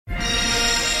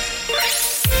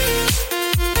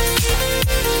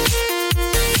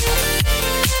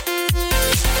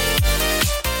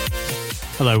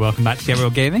Hello, welcome back to Get Real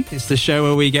Gaming. It's the show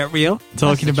where we get real,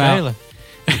 talking about...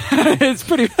 It's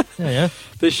pretty... Yeah.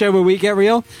 The show where we get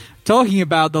real, talking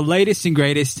about the latest and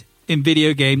greatest in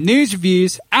video game news,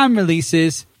 reviews, and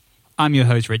releases. I'm your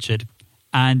host, Richard.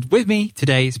 And with me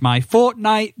today is my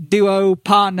Fortnite duo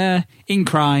partner in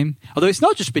crime. Although it's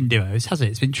not just been duos, has it?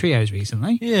 It's been trios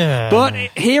recently. Yeah. But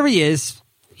here he is.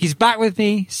 He's back with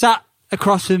me, sat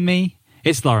across from me.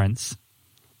 It's Lawrence.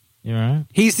 You right?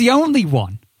 He's the only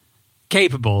one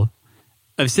capable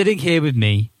of sitting here with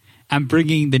me and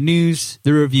bringing the news,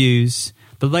 the reviews,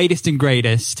 the latest and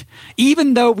greatest,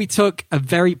 even though we took a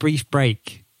very brief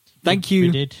break. Thank you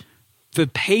We did. for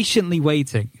patiently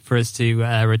waiting for us to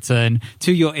return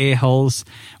to your ear holes.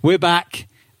 We're back.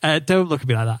 Don't look at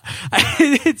me like that.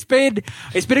 It's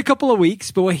been a couple of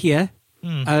weeks, but we're here.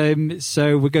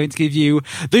 So we're going to give you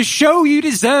the show you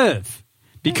deserve.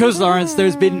 Because, Lawrence,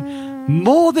 there's been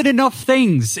more than enough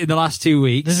things in the last 2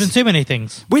 weeks. There's been too many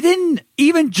things. Within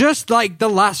even just like the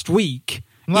last week,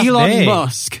 Elon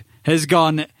Musk has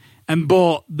gone and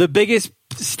bought the biggest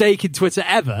stake in Twitter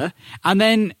ever. And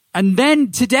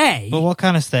then today... But what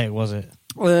kind of steak was it?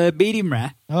 Medium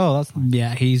rare. Oh, that's nice.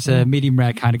 Yeah, he's a medium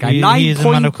rare kind of guy. He is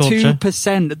a man of culture.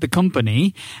 9.2% of the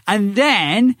company. And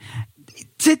then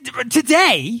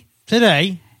today...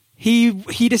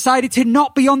 He decided to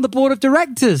not be on the board of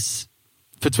directors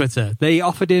for Twitter. They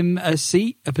offered him a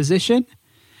seat, a position.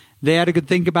 They had a good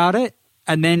think about it,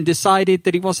 and then decided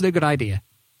that it wasn't a good idea.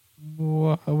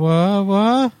 What?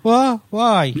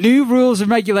 Why? New rules and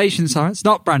regulations, it's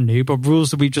not brand new, but rules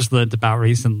that we've just learned about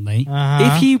recently.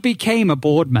 Uh-huh. If he became a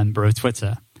board member of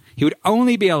Twitter, he would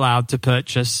only be allowed to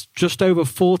purchase just over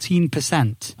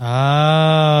 14%.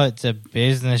 Oh, it's a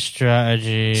business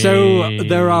strategy. So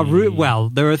there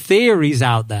are theories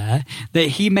out there that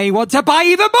he may want to buy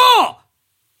even more.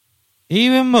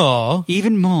 Even more?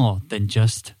 Even more than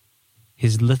just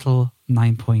his little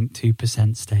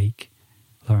 9.2% stake,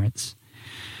 Lawrence.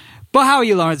 But how are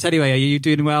you, Lawrence, anyway? Are you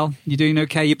doing well? You doing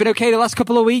okay? You've been okay the last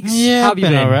couple of weeks? Yeah, how have you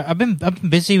been? All right. I've been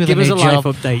busy with Give a us new a job.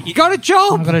 life update. You got a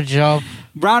job? I've got a job.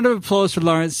 Round of applause for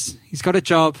Lawrence. He's got a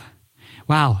job.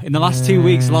 Wow, in the last 2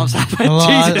 weeks, lots happened. A lot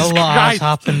Jesus has Christ.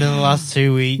 happened in the last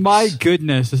 2 weeks. My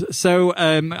goodness. So,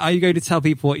 are you going to tell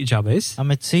people what your job is?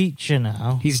 I'm a teacher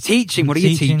now. He's teaching. What are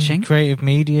you teaching? Creative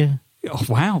media. Oh,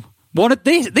 wow.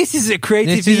 This is a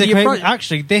creative media project.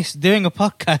 Actually, doing a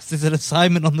podcast is an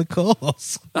assignment on the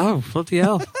course. Oh, bloody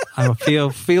hell. I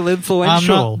feel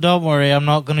influential. Don't worry, I'm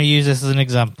not going to use this as an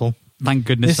example. Thank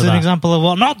goodness This for is that. an example of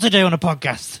what not to do on a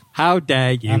podcast. How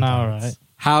dare you? I know, right?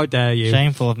 How dare you?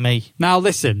 Shameful of me. Now,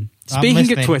 listen. I'm Speaking of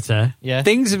listening. Twitter, Yeah.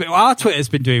 our Twitter's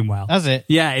been doing well. Has it?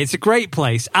 Yeah, it's a great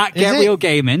place. At Is Get it? Real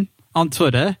Gaming on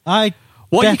Twitter.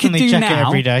 What definitely you can do check now, it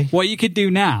every day. What you could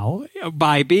do now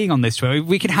by being on this Twitter,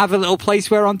 we can have a little place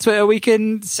where on Twitter we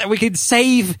can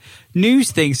save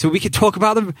news things so we can talk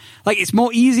about them. Like, it's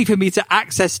more easy for me to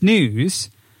access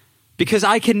news because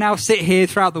I can now sit here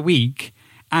throughout the week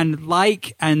and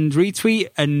like and retweet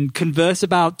and converse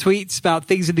about tweets about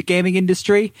things in the gaming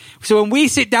industry. So when we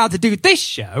sit down to do this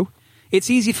show, it's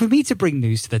easy for me to bring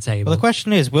news to the table. Well, the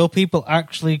question is, will people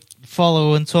actually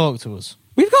follow and talk to us?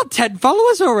 We've got 10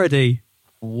 followers already.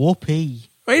 Whoopee.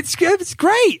 It's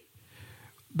great.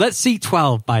 Let's see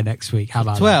 12 by next week. How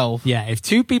about 12? That? Yeah, if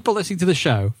 2 people listening to the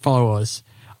show follow us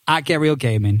at Get Real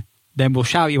Gaming, then we'll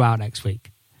shout you out next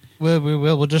week. We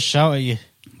will. We'll just shout at you.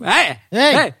 Hey!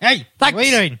 Thanks. What are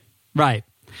you doing? Right.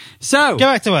 So, Go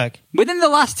back to work. within the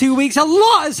last 2 weeks, a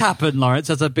lot has happened,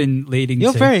 Lawrence, as I've been leading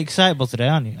You're to. very excitable today,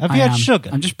 aren't you? Have you had sugar?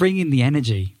 I'm just bringing the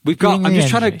energy. Bringing I'm the just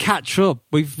trying to energy. catch up.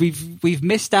 We've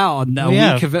missed out on a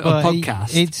week of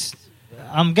podcast.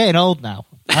 I'm getting old now.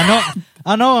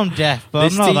 I know I'm deaf, but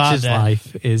This I'm not teacher's that deaf.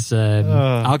 life is...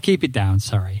 I'll keep it down,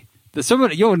 sorry.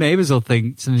 Your neighbours will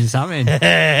think something's happening.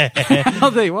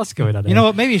 I'll think, what's going on here? You know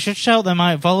what? Maybe you should shout. They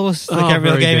might follow us. The Oh, Get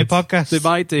Real very Gaming good. podcast. They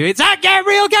might do. It's at Get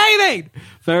Real Gaming!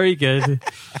 Very good.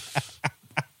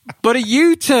 But a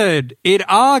U-turn in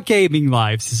our gaming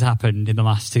lives has happened in the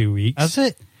last 2 weeks. Has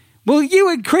it? Well, you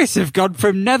and Chris have gone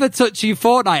from never touching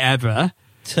Fortnite ever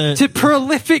to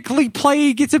prolifically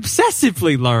playing it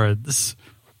obsessively, Lawrence.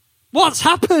 What's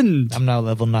happened? I'm now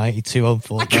level 92 on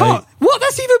Fortnite. I can't. What?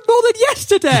 That's even more than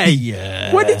yesterday.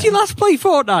 Yeah. When did you last play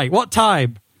Fortnite? What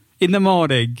time? In the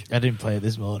morning. I didn't play it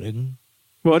this morning.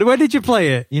 What? When did you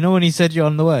play it? You know when he said you're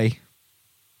on the way?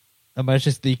 I managed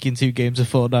to sneak in 2 games of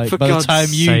Fortnite. For By God's the time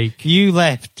sake. you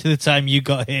left to the time you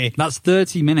got here. That's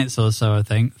 30 minutes or so, I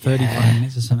think. 35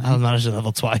 minutes or something. I managed to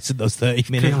level twice in those 30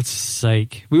 For minutes. God's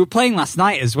sake. We were playing last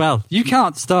night as well. You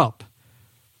can't stop.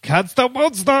 Can't stop,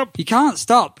 won't stop. You can't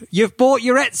stop. You've bought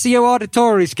your Ezio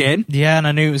Auditore skin. Yeah, and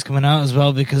I knew it was coming out as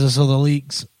well because I saw the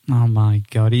leaks. Oh my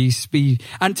God.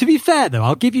 And to be fair, though,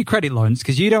 I'll give you credit, Lawrence,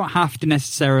 because you don't have to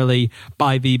necessarily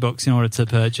buy V-Bucks in order to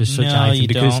purchase such items.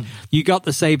 Because you got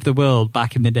the Save the World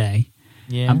back in the day.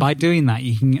 Yeah. And by doing that,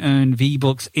 you can earn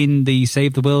V-Bucks in the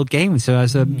Save the World game. So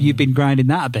you've been grinding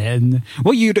that a bit. And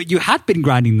you had been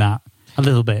grinding that a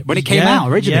little bit when it came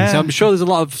out originally. So I'm sure there's a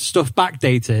lot of stuff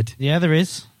backdated. Yeah, there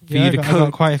is. I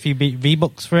got quite a few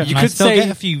V-Bucks for it. I still get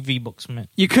a few V-Bucks from it.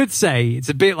 You could say it's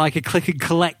a bit like a click and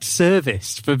collect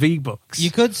service for V-Bucks.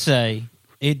 You could say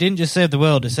it didn't just save the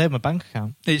world, it saved my bank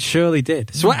account. It surely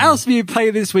did. So what else have you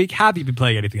played this week? Have you been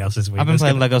playing anything else this week? I've been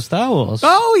playing Lego Star Wars.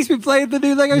 Oh, he's been playing the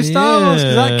new Lego Star Wars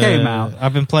because that came out.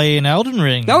 I've been playing Elden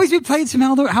Ring. Oh, he's been playing some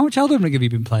Elden Ring. How much Elden Ring have you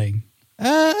been playing?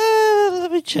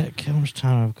 Let me check how much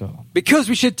time I've got. Because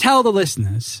we should tell the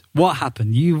listeners what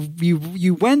happened.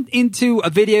 You went into a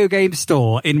video game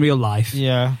store in real life.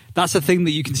 Yeah. That's a thing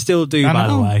that you can still do, by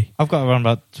the way. I've got around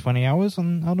about 20 hours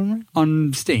on Elden Ring.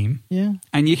 On Steam? Yeah.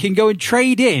 And you can go and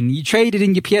trade in. You traded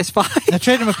in your PS5. I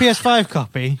traded my PS5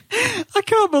 copy. I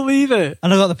can't believe it.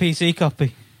 And I got the PC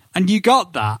copy. And you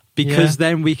got that because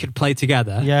then we could play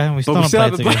together. Yeah, and we still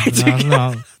haven't played together.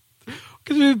 No.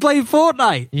 Because we've been playing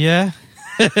Fortnite. Yeah.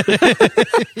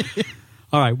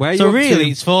 All right, where are you? So really,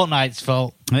 it's Fortnite's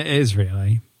fault. It is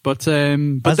really, but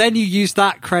then you use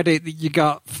that credit that you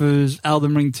got for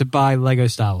Elden Ring to buy Lego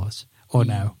Star Wars, or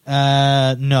no?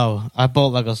 No, I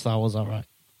bought Lego Star Wars. All right,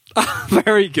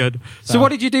 very good. So what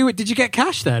did you do? Did you get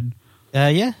cash then?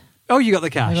 Yeah. Oh, you got the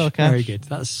cash. I got the cash. Very good.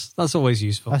 That's always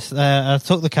useful. I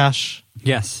took the cash.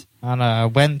 Yes, and I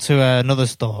went to another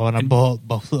store and I bought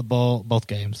both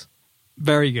games.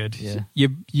 Very good. Yeah.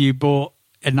 You bought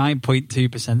a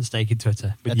 9.2% stake in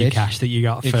Twitter with your cash that you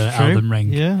got for Elden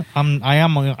Ring. Yeah, I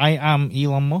am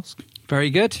Elon Musk. Very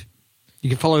good. You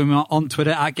can follow him on Twitter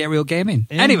at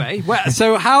GetRealGaming. Yeah. Anyway,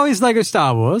 so how is Lego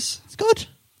Star Wars? It's good.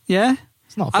 Yeah?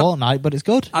 It's not Fortnite, but it's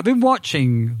good. I've been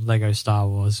watching Lego Star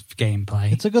Wars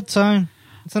gameplay. It's a good time.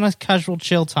 It's a nice casual,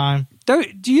 chill time. Do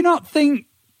you not think...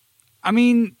 I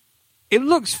mean, it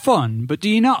looks fun, but do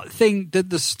you not think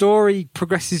that the story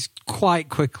progresses quite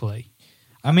quickly?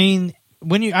 I mean...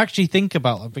 When you actually think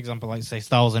about, for example, like say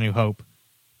Star Wars: A New Hope,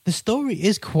 the story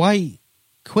is quite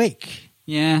quick.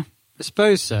 Yeah, I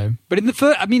suppose so. But in the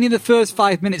first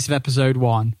 5 minutes of episode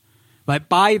 1, like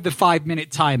by the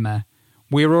 5-minute timer,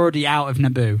 we're already out of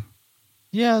Naboo.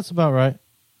 Yeah, that's about right.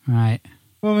 Right.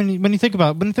 Well, when you think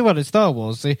about it, Star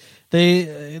Wars,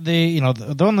 they're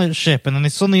on the ship and then they're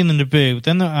suddenly in the Naboo,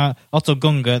 then they're at Otto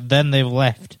Gunga, then they've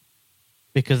left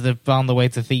because they've found the way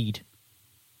to Theed.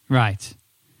 Right.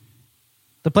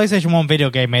 The PlayStation 1 video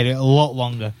game made it a lot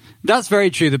longer. That's very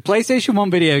true. The PlayStation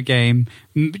 1 video game,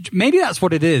 maybe that's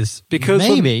what it is. Because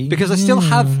I still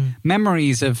have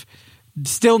memories of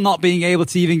still not being able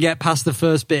to even get past the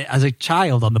first bit as a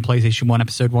child on the PlayStation 1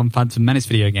 Episode 1 Phantom Menace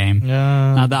video game.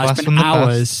 Yeah, now that I spent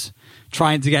hours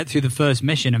trying to get through the first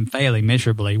mission and failing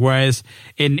miserably. Whereas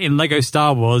in Lego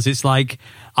Star Wars, it's like,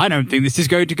 I don't think this is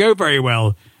going to go very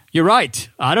well. You're right.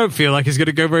 I don't feel like it's going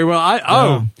to go very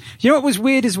well. You know what was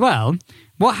weird as well?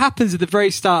 What happens at the very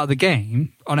start of the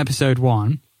game on episode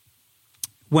 1,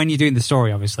 when you're doing the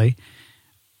story, obviously,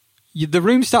 the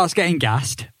room starts getting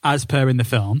gassed, as per in the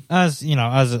film. As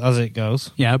it goes.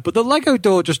 Yeah, but the Lego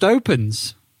door just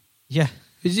opens. Yeah.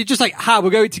 It's just like, we're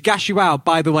going to gas you out.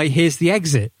 By the way, here's the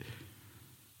exit.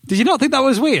 Did you not think that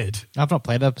was weird? I've not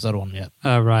played episode 1 yet.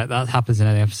 Oh, right. That happens in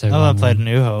any episode 1. I've played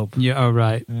New Hope. Yeah, oh,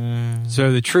 right.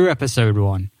 So the true episode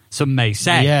 1, some may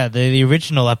say. Yeah, the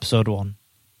original episode 1.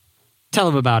 Tell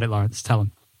them about it, Lawrence. Tell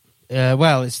them.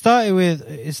 Well, it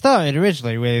started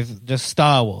originally with just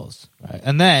Star Wars, right?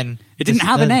 And then it didn't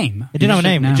have a name. It didn't have a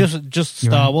name. No. Just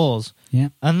Star Wars. Yeah.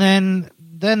 And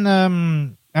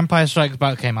then Empire Strikes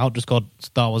Back came out, just called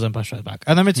Star Wars Empire Strikes Back.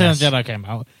 And then Return of the Jedi came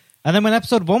out. And then when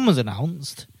episode 1 was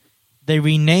announced, they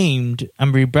renamed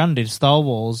and rebranded Star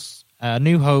Wars,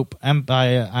 New Hope,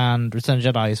 Empire, and Return of the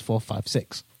Jedi as 4, 5,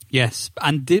 6. Yes.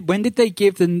 And when did they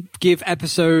give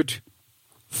episode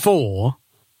 4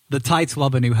 the title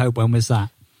of A New Hope? When was that?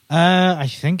 I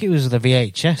think it was the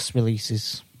VHS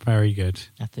releases. Very good.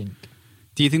 I think.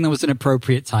 Do you think that was an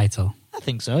appropriate title? I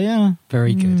think so, yeah.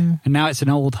 Very good. And now it's an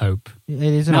old hope. It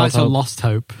is an now old it's hope. a lost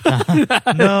hope.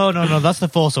 No, that's The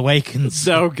Force Awakens.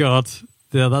 Oh, God.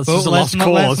 Yeah, that's just a lost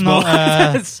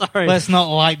cause. Sorry. Let's not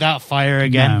light that fire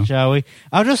again, shall we?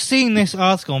 I've just seen this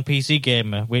article on PC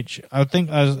Gamer, which I think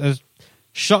has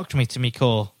shocked me to me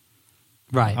core.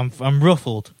 Right. I'm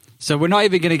ruffled. So we're not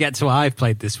even going to get to what I've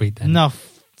played this week then? No,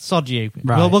 sod you.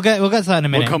 Right. We'll get to that in a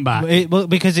minute. We'll come back.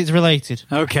 Because it's related.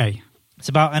 Okay. It's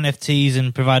about NFTs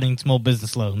and providing small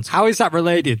business loans. How is that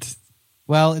related?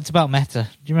 Well, it's about Meta.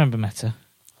 Do you remember Meta?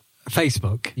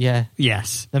 Facebook? Yeah.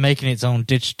 Yes. They're making its own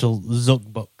digital Zuck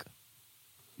book.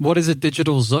 What is a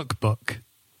digital Zuck book?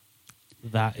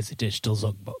 That is a digital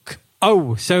Zuck book.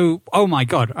 Oh, oh my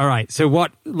God. All right. So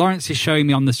what Lawrence is showing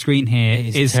me on the screen here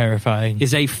is terrifying.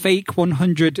 Is a fake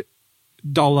 $100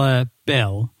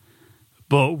 bill,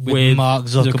 but with Mark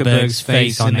Zuckerberg's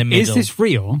face on in the it. middle. Is this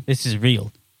real? This is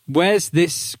real. Where's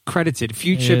this credited?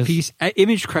 Future PC,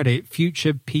 image credit,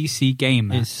 future PC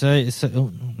gamer.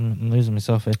 I'm losing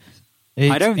myself here.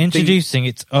 It's I don't introducing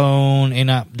its own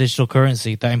in-app digital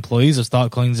currency that employees will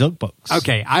start calling Zuckbucks.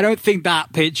 Okay, I don't think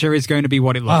that picture is going to be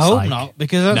what it looks I hope like. not,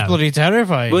 because that's bloody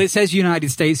terrifying. Well, it says United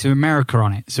States of America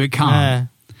on it, so it can't.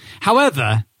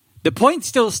 However, the point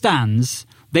still stands.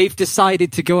 They've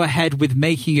decided to go ahead with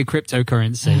making a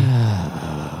cryptocurrency.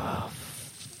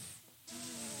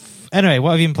 Anyway,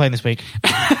 what have you been playing this week?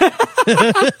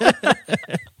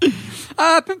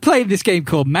 I've been playing this game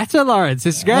called Meta, Lawrence.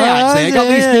 It's great, actually. I got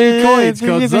these new coins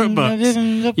called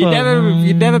Zuckbucks.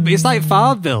 You never. It's like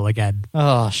Farmville again.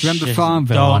 Oh, shit. Remember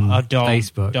Farmville on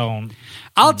Facebook? Don't.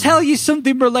 I'll tell you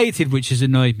something related which has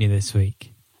annoyed me this week.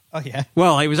 Oh, yeah.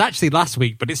 Well, it was actually last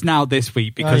week, but it's now this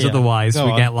week because otherwise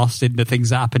we get lost in the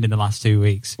things that happened in the last 2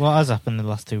 weeks. What has happened in the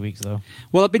last 2 weeks, though?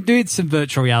 Well, I've been doing some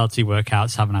virtual reality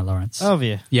workouts, haven't I, Lawrence? Oh, have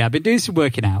you? Yeah, I've been doing some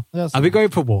working out. I've been going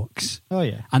for walks. Oh,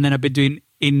 yeah. And then I've been doing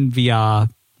in VR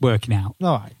working out.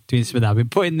 All right. Doing some of that. I've been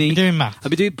putting the... You're doing math.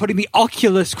 I've been putting the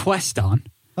Oculus Quest on.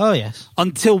 Oh, yes.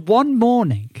 Until one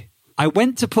morning, I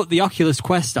went to put the Oculus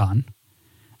Quest on,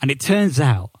 and it turns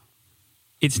out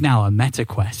it's now a Meta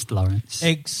Quest, Lawrence.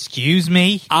 Excuse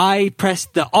me? I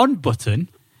pressed the on button,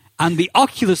 and the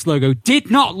Oculus logo did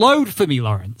not load for me,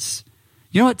 Lawrence.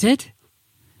 You know what it did?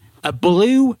 A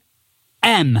blue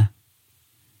M.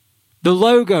 The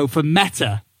logo for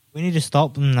Meta. We need to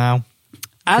stop them now.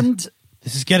 And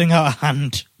this is getting out of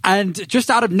hand. And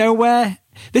just out of nowhere,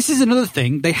 this is another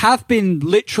thing. They have been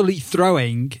literally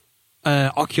throwing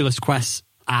Oculus Quest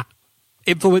at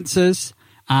influencers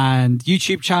and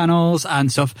YouTube channels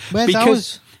and stuff. Well,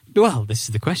 this is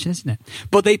the question, isn't it?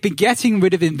 But they've been getting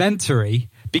rid of inventory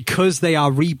because they are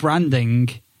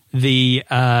rebranding the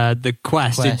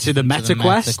Quest into the Meta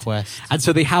Quest. And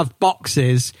so they have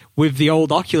boxes with the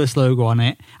old Oculus logo on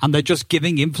it, and they're just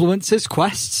giving influencers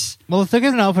quests. Well, if they're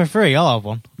giving it out for free, I'll have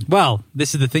one. Well,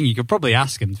 this is the thing. You could probably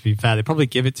ask them, to be fair. They probably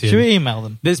give it to you. Should we email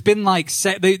them? There's been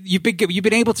you've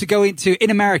been able to go into, in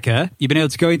America, you've been able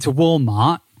to go into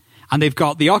Walmart, and they've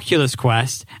got the Oculus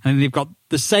Quest, and then they've got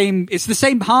it's the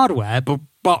same hardware, but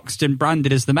boxed and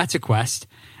branded as the Meta Quest.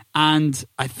 And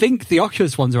I think the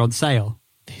Oculus ones are on sale.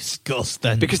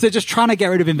 Disgusting. Because they're just trying to get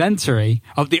rid of inventory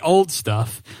of the old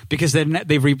stuff because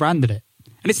they've rebranded it.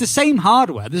 And it's the same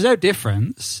hardware. There's no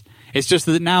difference. It's just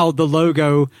that now the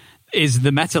logo is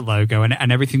the Meta logo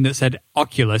and everything that said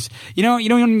Oculus. You know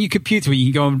on your computer where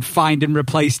you can go and find and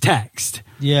replace text?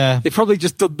 Yeah. They probably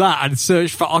just done that and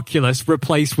searched for Oculus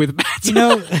replaced with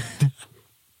Meta.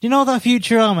 You know that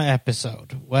Futurama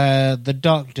episode where the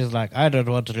doctor's like, I don't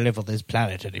want to live on this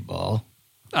planet anymore?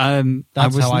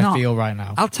 That's how I feel right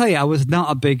now. I'll tell you, I was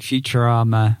not a big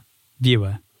Futurama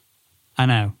viewer. I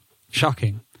know.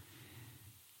 Shocking.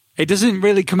 It doesn't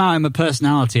really come out in my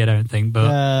personality, I don't think.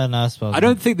 But no, I suppose I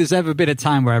don't think there's ever been a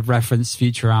time where I've referenced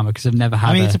Futurama because I've never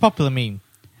had. it's a popular meme.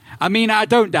 I mean, I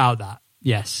don't doubt that.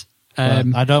 Yes. I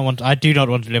do not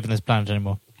want to live on this planet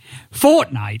anymore.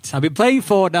 Fortnite. I've been playing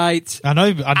Fortnite. I know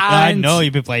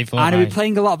you've been playing Fortnite. And I've been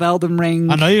playing a lot of Elden Ring.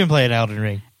 I know you've been playing Elden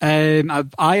Ring.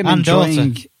 I am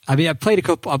enjoying. Dota. I mean, I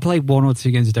played 1 or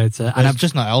 2 games of Dota, and it's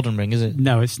just not Elden Ring, is it?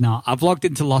 No, it's not. I've logged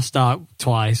into Lost Ark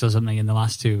twice or something in the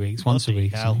last 2 weeks, once a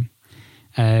week.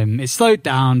 It's slowed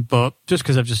down, but just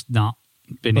because I've just not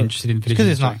been interested in finishing.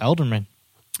 Because it's not Elden Ring.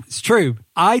 It's true.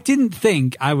 I didn't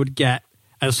think I would get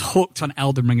as hooked on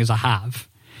Elden Ring as I have,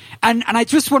 and I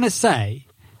just want to say,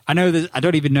 I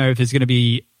don't even know if there's going to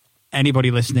be anybody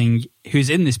listening who's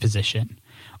in this position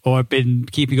or have been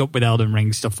keeping up with Elden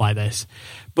Ring, stuff like this.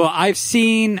 But I've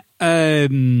seen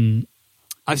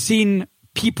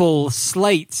people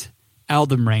slate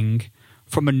Elden Ring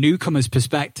from a newcomer's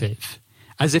perspective,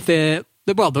 as if there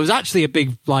was actually a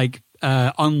big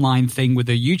online thing with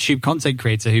a YouTube content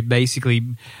creator who basically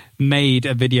made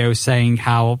a video saying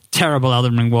how terrible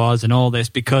Elden Ring was and all this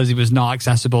because it was not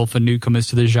accessible for newcomers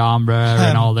to the genre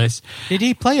and all this. Did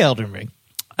he play Elden Ring?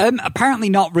 Apparently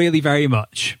not really very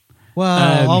much.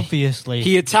 Well, obviously.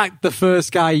 He attacked the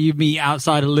first guy you meet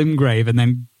outside of Limgrave and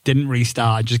then didn't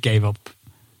restart and just gave up.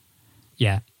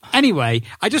 Yeah. Anyway,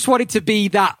 I just wanted to be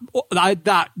that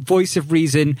voice of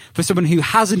reason for someone who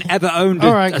hasn't ever owned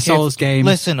a Souls game.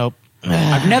 Listen up.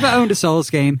 I've never owned a Souls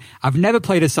game. I've never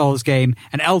played a Souls game.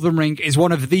 And Elden Ring is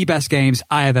one of the best games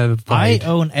I have ever played. I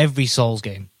own every Souls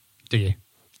game. Do you?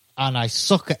 And I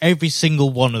suck at every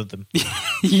single one of them.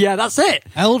 Yeah, that's it.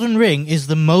 Elden Ring is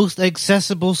the most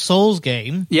accessible Souls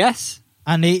game. Yes.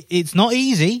 And it's not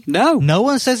easy. No. No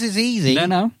one says it's easy.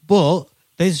 No. But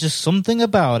there's just something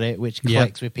about it which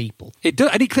clicks with people. It does,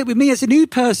 and it clicked with me as a new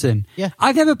person. Yeah.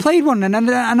 I've never played one, and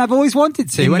I've always wanted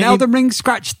to. And Elden Ring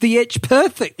scratched the itch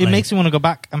perfectly. It makes me want to go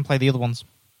back and play the other ones.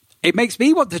 It makes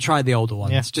me want to try the older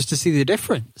ones just to see the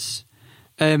difference.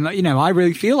 I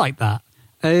really feel like that.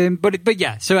 But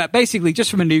yeah, so basically,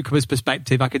 just from a newcomer's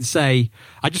perspective, I can say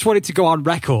I just wanted to go on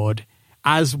record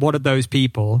as one of those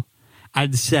people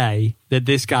and say that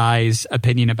this guy's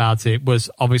opinion about it was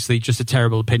obviously just a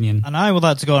terrible opinion. And I would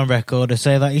like to go on record and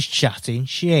say that he's chatting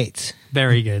shit.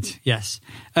 Very good, yes.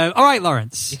 All right,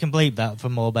 Lawrence. You can bleep that for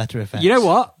more better effects. You know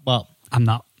what? Well, I'm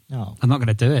not. Oh. I'm not going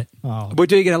to do it. Oh. We're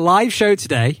doing a live show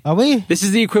today. Are we? This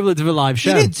is the equivalent of a live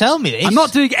show. You didn't tell me this. I'm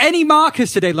not doing any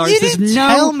markers today, Lawrence. You didn't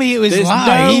tell me it was live.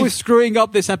 There's no screwing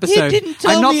up this episode. You didn't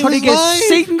tell I'm not me it putting was a live.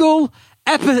 single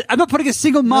I'm not putting a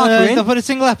single marker in. Not put a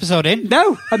single episode in.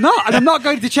 No, I'm not. And I'm not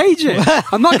going to change it.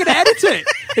 I'm not going to edit it.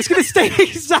 It's going to stay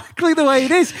exactly the way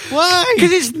it is. Why?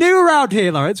 Because it's new around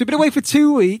here, Lawrence. We've been away for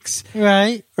 2 weeks.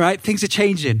 Right. Things are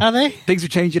changing. Are they? Things are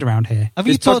changing around here. Have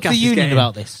you talked to the union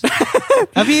about this?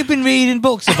 Have you been reading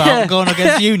books about going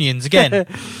against unions again?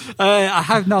 I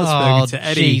have not spoken to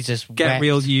any Jesus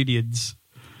real unions.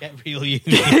 Get real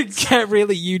unions. Get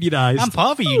really unionised. I'm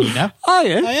part of a union now. Oh,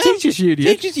 yeah? I am. Teachers union.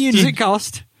 Teachers union. Does it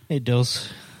cost? It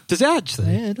does. Does it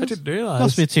actually? Yeah, it does. I didn't realise.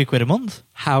 Cost me £2 a month.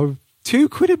 How?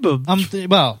 £2 a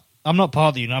month? I'm not part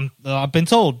of the union. I've been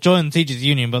told join the teachers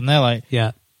union, but they're like,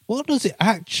 yeah. What does it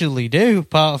actually do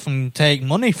apart from take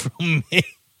money from me?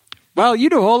 Well,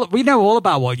 we know all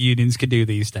about what unions can do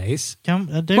these days. Do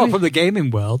from the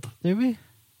gaming world. Do we?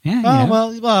 Yeah.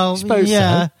 Oh, well, suppose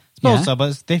yeah. so. Suppose so, but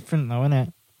it's different though, isn't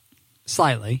it?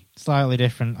 Slightly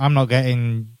different. I'm not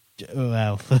getting.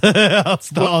 Well,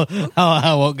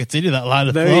 I won't continue that line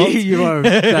of thought. No, you won't.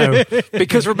 No,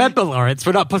 because remember, Lawrence,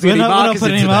 we're not putting any markers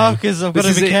in today. I've got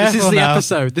to be careful. This is the now.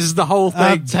 episode. This is the whole thing.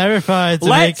 I'm terrified.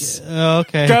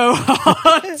 Okay. Go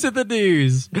on to the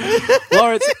news,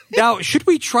 Lawrence. Now, should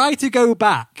we try to go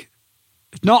back?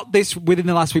 Not this within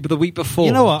the last week, but the week before.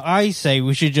 You know what? I say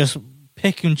we should just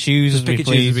pick and choose as we please.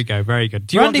 Choose as we go. Very good.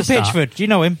 Do you Randy want to start? Pitchford. Do you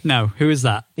know him? No. Who is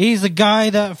that? He's the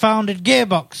guy that founded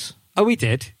Gearbox. Oh, we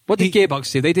did. What did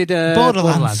Gearbox do? They did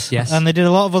Borderlands. Yes. And they did a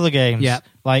lot of other games. Yeah.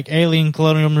 Like Alien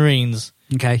Colonial Marines.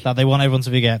 Okay. That they want everyone to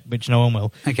forget, which no one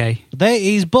will. Okay.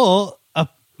 He's bought a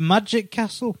magic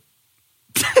castle.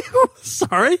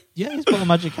 Sorry? Yeah, he's bought a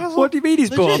magic castle. What do you mean he's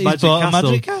bought a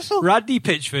magic castle? Randy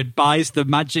Pitchford buys the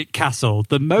magic castle.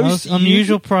 The most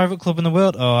unusual private club in the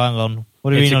world. Oh, hang on.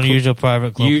 What do you mean unusual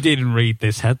private club? You didn't read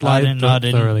this headline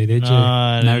thoroughly, did you?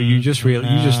 No, you just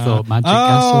thought magic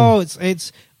castle. Oh,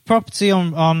 it's property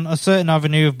on a certain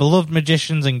avenue of beloved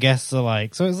magicians and guests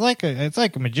alike. So it's like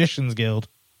a magician's guild.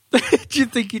 Do you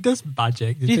think he does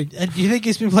magic? Do you think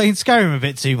he's been playing Skyrim a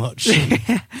bit too much?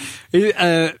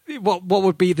 What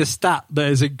would be the stat that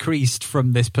has increased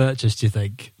from this purchase, do you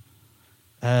think?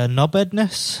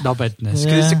 Knobheadness.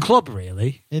 Because it's a club,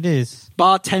 really. It is.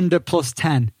 Bartender plus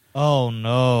 10. Oh,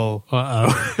 no.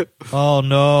 Uh-oh. Oh,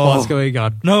 no. What's going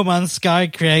on? No Man's Sky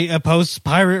creator posts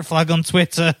pirate flag on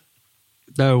Twitter.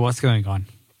 No, what's going on?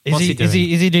 Is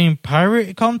he doing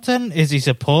pirate content? Is he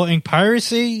supporting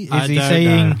piracy? Is he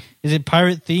saying is it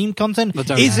pirate themed content?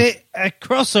 Is it a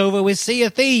crossover with Sea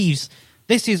of Thieves?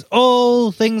 This is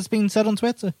all things being said on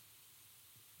Twitter.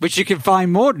 Which you can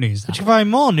find more news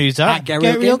at. Get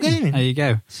Real Gaming. There you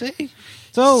go. See?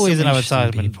 It's always an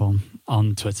advertisement. People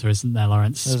on Twitter, isn't there,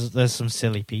 Lawrence? There's some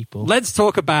silly people. Let's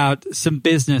talk about some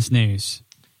business news.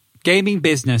 Gaming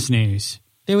business news.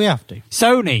 Do we have to?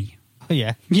 Sony. Oh,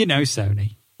 yeah. You know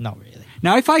Sony. Not really.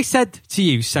 Now, if I said to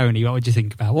you, Sony, what would you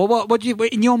think about? Well, what do you,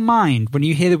 in your mind, when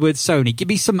you hear the word Sony, give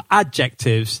me some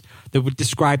adjectives that would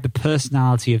describe the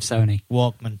personality of Sony.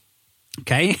 Walkman.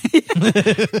 Okay.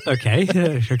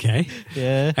 Okay.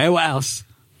 Yeah. Hey, what else?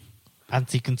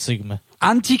 Anti-consumer.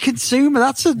 Anti-consumer.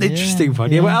 That's an interesting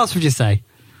one. Yeah. What else would you say?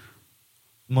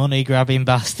 Money-grabbing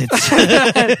bastards.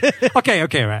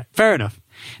 Okay, right. Fair enough.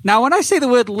 Now, when I say the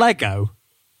word Lego,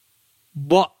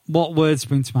 what words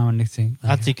bring to my mind?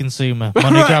 Anti-consumer.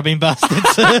 Money-grabbing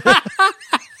bastards.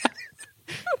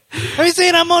 Have you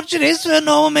seen how much it is for a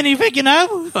normal minifigure now?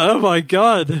 Oh my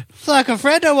god. It's like a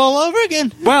Freddo all over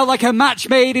again. Well, like a match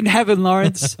made in heaven,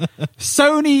 Lawrence.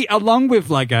 Sony, along with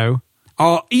Lego,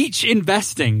 are each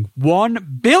investing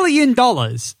 $1 billion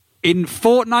in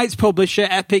Fortnite's publisher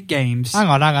Epic Games. Hang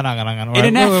on. In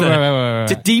an effort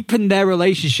to deepen their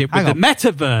relationship with the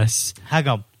metaverse. Hang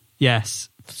on. Yes.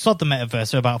 Sod the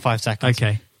metaverse for about 5 seconds.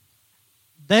 Okay.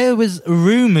 There was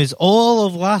rumours all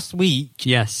of last week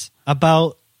Yes.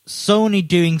 about Sony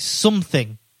doing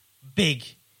something big.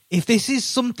 If this is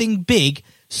something big,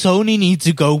 Sony needs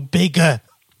to go bigger.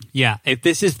 Yeah, if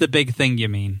this is the big thing you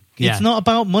mean. Yeah. It's not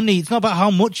about money. It's not about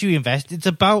how much you invest. It's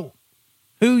about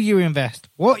who you invest,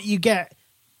 what you get.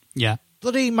 Yeah.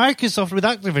 Bloody Microsoft with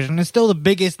Activision is still the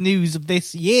biggest news of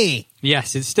this year.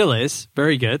 Yes, it still is.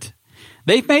 Very good.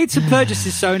 They've made some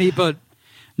purchases, Sony, but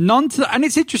none to... And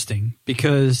it's interesting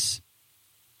because,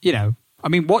 you know, I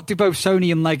mean, what do both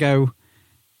Sony and Lego,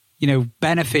 you know,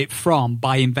 benefit from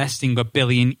by investing $1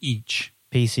 billion each?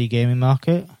 PC gaming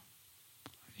market.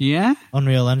 Yeah.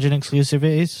 Unreal Engine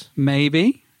exclusivities.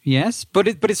 Maybe. Yes. But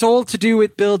it's all to do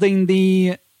with building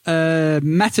the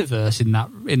metaverse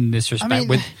in this respect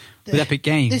with Epic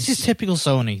Games. This is typical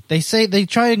Sony. They say they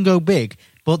try and go big,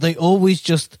 but they always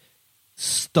just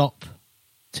stop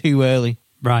too early.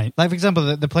 Right. Like, for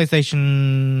example, the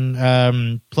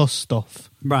PlayStation Plus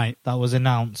stuff. Right. That was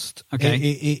announced.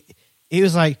 Okay. It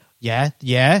was like, yeah.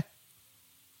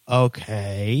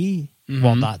 Okay. Mm-hmm.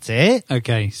 Well, that's it.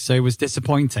 Okay. So it was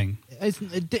disappointing.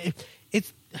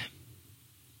 It's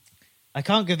I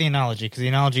can't give the analogy because the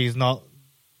analogy is not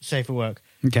safe for work.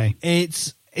 Okay.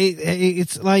 It's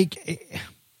like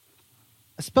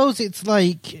I suppose it's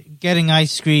like getting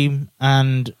ice cream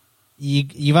and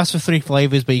you've asked for 3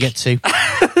 flavors but you get 2.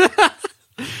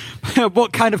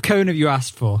 What kind of cone have you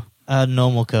asked for? A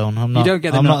normal cone. I'm not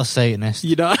a Satanist.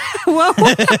 You don't. Well,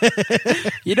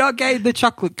 you're not getting the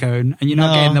chocolate cone, and you're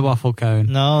not getting the waffle cone.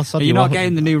 No, you're not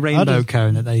getting the new rainbow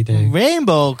cone that they do.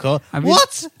 Rainbow cone? I mean,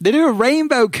 what? They do a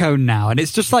rainbow cone now, and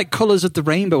it's just like colours of the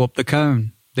rainbow up the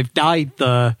cone. They've coloured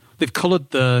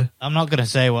the... I'm not going to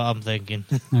say what I'm thinking.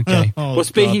 Okay. Well,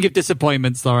 speaking of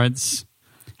disappointments, Lawrence,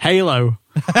 Halo.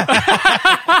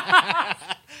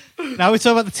 Now we're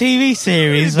talking about the TV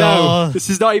series. No, this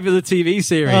is not even the TV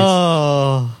series.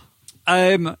 Oh.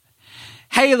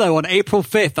 Halo on April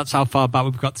 5th. That's how far back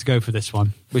we've got to go for this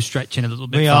one. We're stretching a little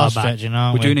bit far back. Stretching,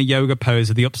 aren't we? We're doing a yoga pose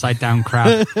of the upside down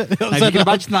crab. Now, if you can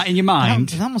imagine that in your mind.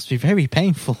 That must be very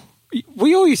painful.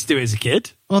 We all used to do it as a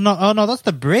kid. Well, no, that's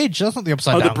the bridge. That's not the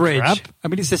upside down the bridge. crab. I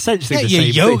mean, it's essentially Get the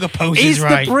same your yoga thing. poses Is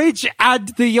right. the bridge and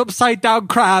the upside down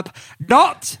crab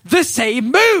not the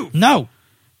same move? No.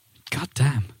 God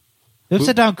damn. The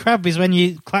upside down crab is when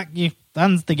you clack your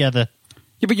hands together.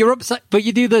 Yeah, but you're upside. But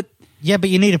you do the. Yeah, but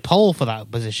you need a pole for that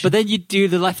position. But then you do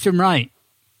the left and right.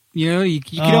 You know, you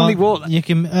can only walk. You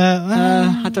can.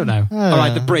 I don't know. All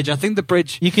right, the bridge. I think the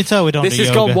bridge. You can tell we don't. This do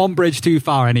has yoga. gone one bridge too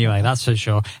far, anyway. That's for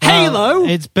sure. Halo.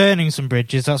 It's burning some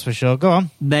bridges. That's for sure. Go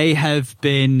on. They have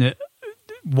been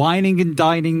whining and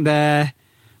dining their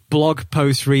blog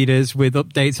post readers with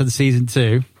updates on season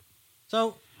 2.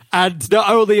 So. And not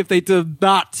only have they done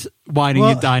that whining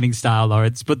and dining style,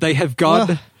 Lawrence, but they have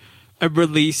gone and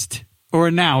released or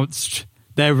announced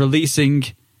they're releasing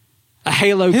a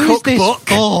Halo cookbook.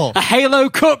 A Halo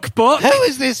cookbook. Who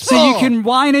is this for? So you can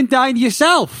wine and dine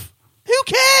yourself. Who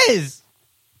cares?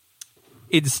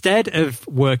 Instead of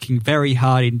working very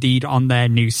hard indeed on their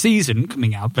new season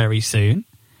coming out very soon,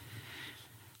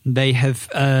 they have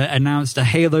announced a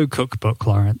Halo cookbook,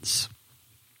 Lawrence.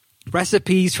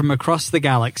 Recipes from across the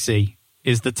galaxy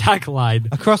is the tagline.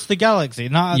 Across the galaxy?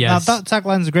 Now that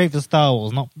tagline's great for Star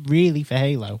Wars, not really for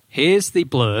Halo. Here's the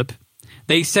blurb.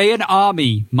 They say an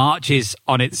army marches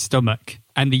on its stomach,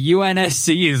 and the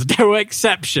UNSC is no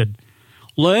exception.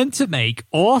 Learn to make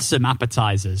awesome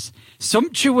appetizers,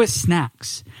 sumptuous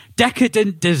snacks,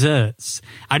 decadent desserts,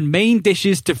 and main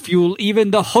dishes to fuel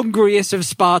even the hungriest of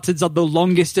Spartans on the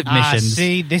longest of missions.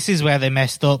 See, this is where they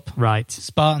messed up. Right.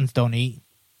 Spartans don't eat.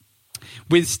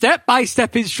 With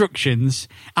step-by-step instructions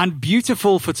and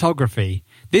beautiful photography,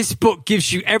 this book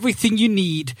gives you everything you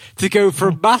need to go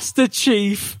from Master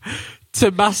Chief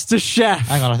to Master Chef.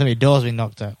 Hang on, I think my door's been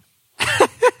knocked out.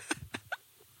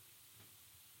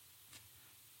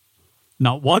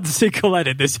 Not one single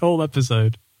edit this whole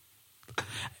episode.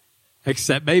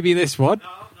 Except maybe this one. No,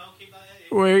 keep that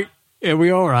in. Are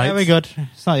we all right? Yeah, we're good.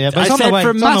 It's not yet, but it's I on said the way.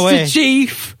 from It's on the Master way.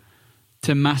 Chief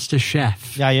to Master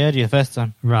Chef. Yeah, I heard you the first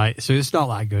time. Right, so it's not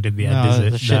that good in the end, No, is it?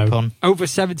 it's a shit pun. Over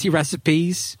 70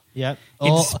 recipes. Yep.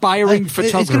 Inspiring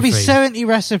photography. It's going to be 70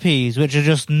 recipes, which are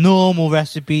just normal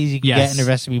recipes you can get in a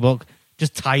recipe book,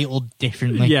 just titled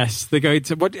differently. Yes, they're going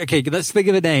to what? Okay, let's think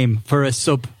of a name for a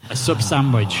sub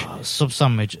sandwich. Sub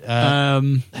sandwich.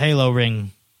 Halo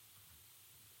ring.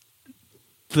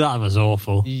 That was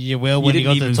awful. You will when you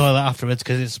go to the toilet afterwards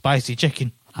because it's spicy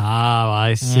chicken. Oh,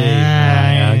 I see.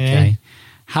 Right, okay.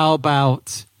 How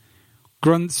about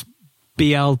Grunts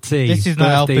BLT? This is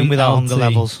not helping with our hunger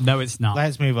levels. No, it's not.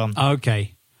 Let's move on.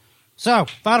 Okay. So,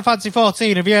 Final Fantasy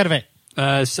 14, have you heard of it?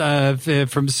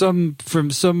 From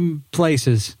some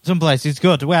places. Some places,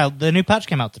 good. Well, the new patch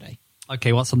came out today.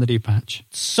 Okay, what's on the new patch?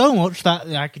 So much that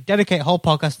I could dedicate a whole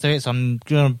podcast to it, so I'm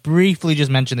going to briefly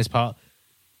just mention this part.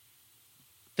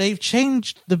 They've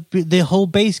changed the whole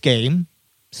base game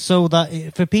so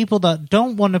that for people that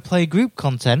don't want to play group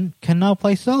content can now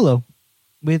play solo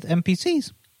with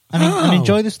NPCs and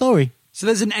enjoy the story. So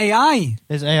there's an AI.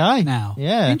 There's AI now.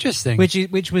 Yeah, interesting.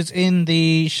 Which was in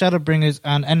the Shadowbringers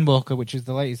and Endwalker, which is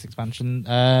the latest expansion.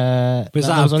 Was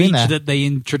that a feature that they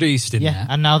introduced in there?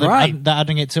 And now they're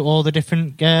adding it to all the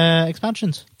different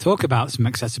expansions. Talk about some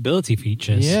accessibility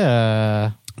features.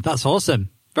 Yeah, that's awesome.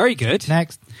 Very good.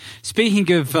 Next.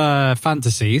 Speaking of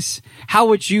fantasies, how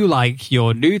would you like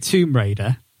your new Tomb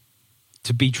Raider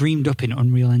to be dreamed up in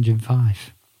Unreal Engine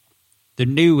 5? The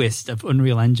newest of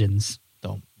Unreal Engines.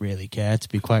 Don't really care, to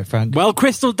be quite frank. Well,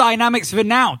 Crystal Dynamics have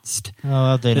announced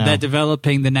that they're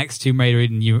developing the next Tomb Raider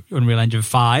in Unreal Engine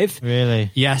 5.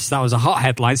 Really? Yes, that was a hot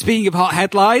headline. Speaking of hot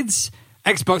headlines,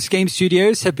 Xbox Game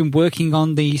Studios have been working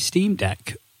on the Steam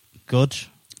Deck. Good.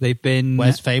 They've been...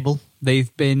 Where's Fable?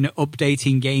 They've been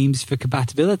updating games for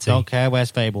compatibility. Don't care. Where's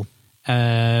Fable?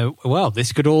 Well,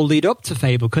 this could all lead up to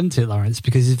Fable, couldn't it, Lawrence?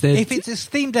 Because if it's a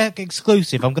Steam Deck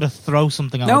exclusive, I'm going to throw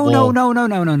something at the wall.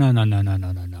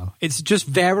 No. It's just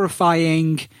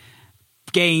verifying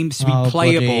games to be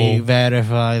playable. Buddy,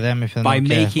 verify them if by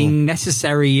making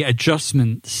necessary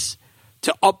adjustments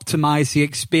to optimize the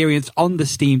experience on the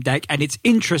Steam Deck, and it's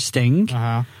interesting.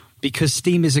 Because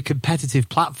Steam is a competitive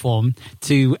platform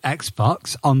to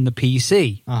Xbox on the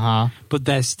PC. But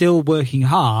they're still working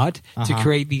hard to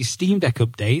create these Steam Deck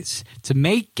updates to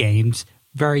make games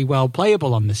very well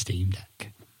playable on the Steam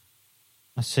Deck.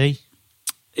 I see.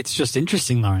 It's just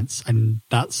interesting, Lawrence, and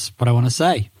that's what I want to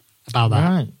say about that.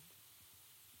 Right.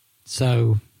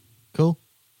 So... Cool.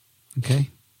 Okay.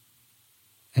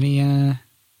 Any other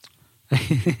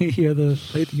thing you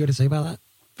want to say about that?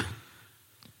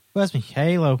 Where's me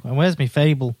Halo and where's me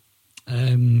Fable?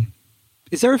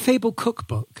 Is there a Fable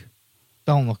cookbook?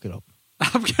 Don't look it up.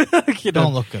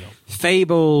 Don't look it up.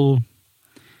 Fable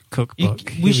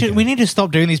cookbook. We need to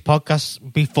stop doing these podcasts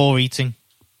before eating.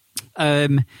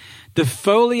 The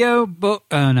folio book.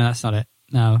 Oh no, that's not it.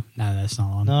 No, that's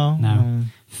not on. No.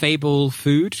 Fable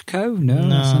Food Co. No,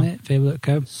 that's not it. Fable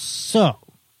Co. So.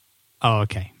 Oh,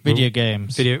 okay. Video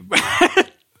games.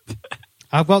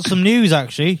 I've got some news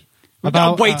actually.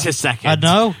 Wait a second. I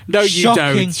know. No, you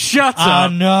don't. Shut up. I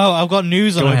know. I've got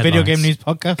news on a video game news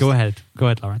podcast. Go ahead,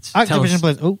 Lawrence. Activision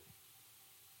Blizzard. Oh,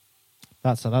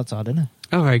 that's our dinner.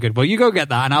 Oh, very good. Well, you go get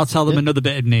that, and I'll tell them another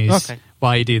bit of news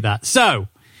while you do that. So,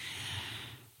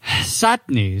 sad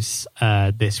news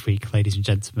this week, ladies and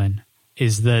gentlemen,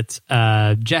 is that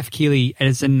Jeff Keighley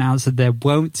has announced that there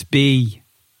won't be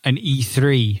an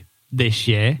E3 this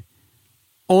year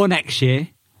or next year.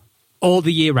 Or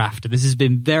the year after. This has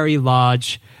been very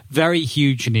large, very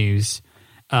huge news.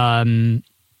 E3,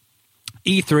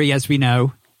 as we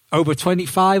know, over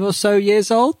 25 or so years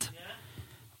old.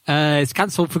 It's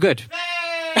cancelled for good.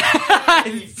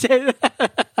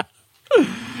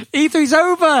 E3's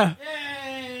over.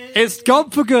 Yay. It's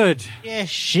gone for good. Yeah,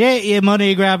 shit, you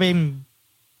money grabbing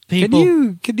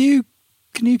people. Can you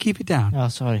keep it down? Oh,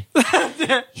 sorry.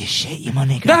 You shit, your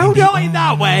money grabbing. No, not in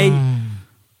that way.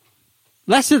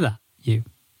 Less of that.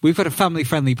 We've got a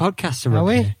family-friendly podcast to run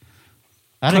here.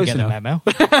 I didn't get the memo.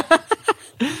 But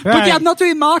yeah, I'm not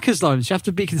doing markers, Lawrence. You have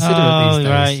to be considerate these days.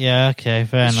 Right, yeah, okay,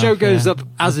 fair enough. The show goes up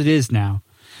as it is now.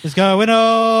 It's going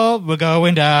up, we're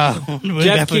going down.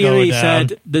 Jeff Keighley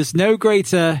said, "There's no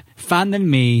greater fan than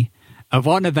me of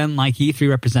what an event like E3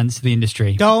 represents to the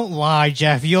industry." Don't lie,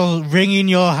 Jeff. You're wringing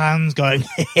your hands going...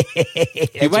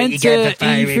 He went to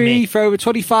E3 for over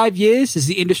 25 years. As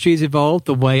the industry has evolved,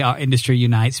 the way our industry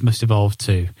unites must evolve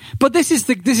too. But this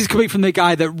is coming from the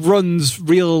guy that runs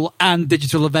real and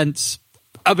digital events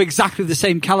of exactly the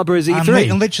same caliber as E3.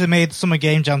 And literally made Summer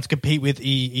Game Jam to compete with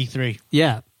E3.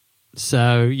 Yeah.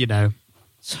 So,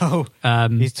 So,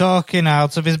 he's talking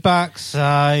out of his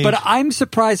backside. But I'm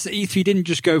surprised that E3 didn't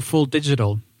just go full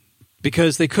digital.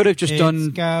 Because they could have just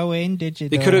going digital.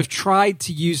 They could have tried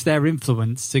to use their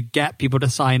influence to get people to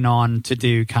sign on to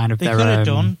do kind of their own. They could have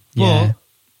done, but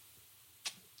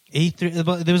E3,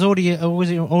 but there was already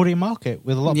a market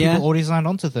with a lot of people already signed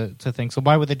on to things. So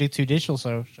why would they do 2 digital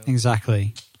shows?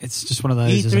 Exactly. It's just one of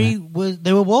those. E3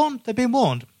 they were warned. They've been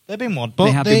warned. But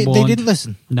they didn't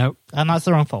listen. No, and that's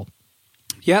their own fault.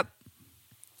 Yep.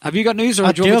 Have you got news? Or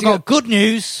I've got good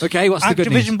news. Okay, what's the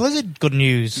good news? Activision Blizzard good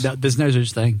news. No, there's no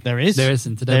such thing. There is. There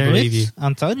isn't. I don't believe you.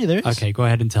 I'm telling you there is. Okay, go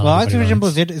ahead and tell me. Well, Activision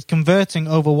Blizzard is converting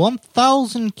over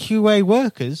 1,000 QA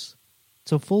workers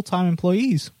to full-time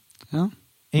employees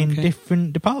in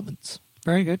different departments.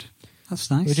 Very good. That's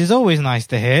nice. Which is always nice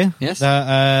to hear. Yes.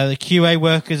 That the QA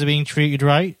workers are being treated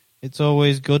right. It's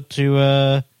always good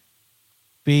to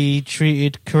be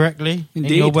treated correctly in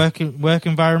your work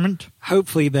environment.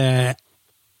 Hopefully they're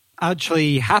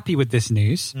actually happy with this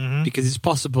news, because it's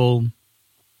possible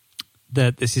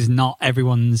that this is not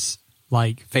everyone's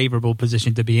favorable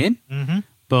position to be in.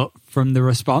 But from the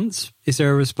response, is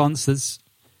there a response that's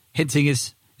hinting?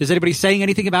 Is anybody saying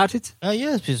anything about it?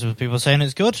 Yes, people saying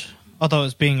it's good, although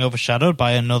it's being overshadowed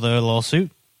by another lawsuit.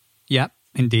 Yeah,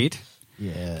 indeed.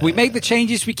 Yeah, we make the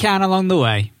changes we can along the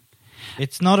way.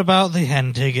 It's not about the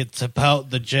ending, it's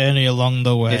about the journey along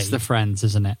the way. It's the friends,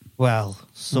 isn't it? Well,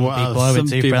 some people are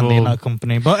too friendly in that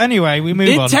company. But anyway, we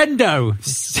move on. Nintendo!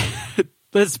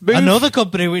 Let's move. Another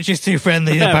company which is too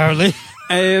friendly, apparently.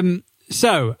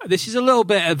 So, this is a little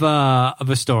bit of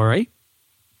a story.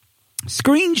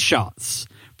 Screenshots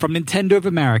from Nintendo of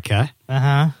America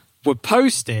were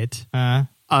posted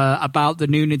about the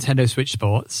new Nintendo Switch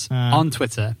Sports on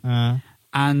Twitter.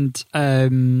 And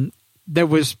there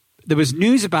was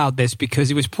news about this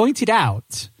because it was pointed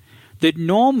out that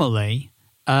normally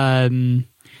Nintendo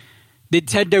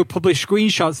published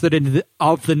screenshots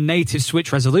of the native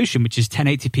Switch resolution, which is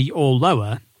 1080p or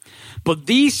lower. But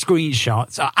these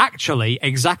screenshots are actually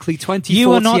exactly 2048.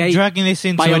 You are not dragging this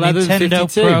into a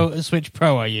Nintendo Switch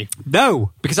Pro, are you?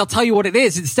 No, because I'll tell you what it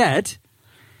is instead.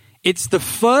 It's the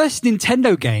first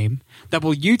Nintendo game that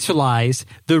will utilize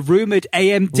the rumored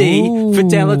AMD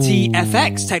Fidelity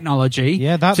FX technology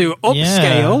to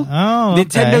upscale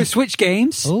Nintendo Switch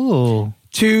games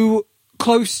to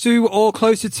close to or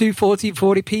closer to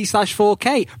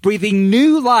 1440p/4K, breathing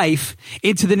new life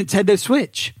into the Nintendo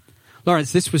Switch.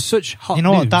 Lawrence, this was such hot news. You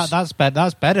know what? That's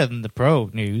better than the Pro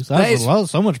news.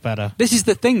 That's so much better. This is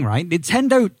the thing, right?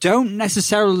 Nintendo don't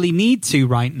necessarily need to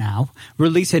right now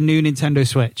release a new Nintendo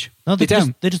Switch. No, they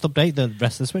don't. They just update the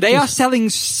rest of the Switches. They are selling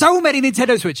so many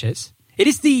Nintendo Switches. It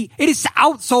is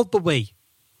outsold the Wii.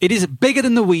 It is bigger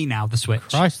than the Wii now, the Switch.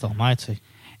 Christ almighty.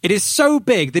 It is so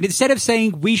big that instead of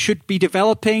saying we should be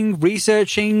developing,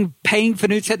 researching, paying for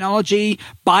new technology,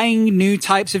 buying new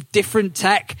types of different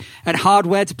tech and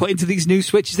hardware to put into these new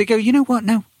Switches, they go, you know what?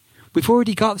 No, we've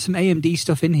already got some AMD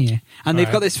stuff in here. And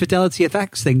they've got this Fidelity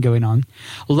FX thing going on.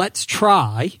 Let's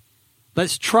try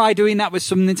doing that with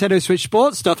some Nintendo Switch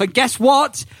Sports stuff. And guess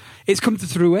what? It's come to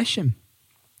fruition.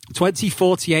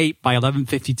 2048 by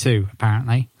 1152,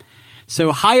 apparently.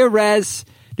 So higher res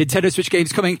Nintendo Switch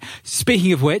games coming.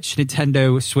 Speaking of which,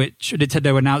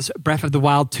 Nintendo announced Breath of the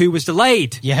Wild 2 was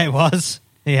delayed. Yeah, it was.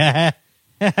 Yeah.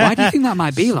 Why do you think that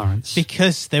might be, Lawrence?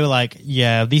 Because they were like,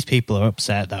 yeah, these people are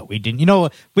upset that we didn't. You know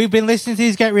what? We've been listening to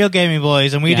these Get Real Gaming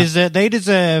Boys, and they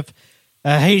deserve a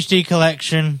HD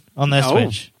collection on their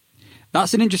Switch.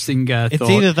 That's an interesting thought. It's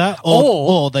either that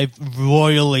or they've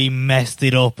royally messed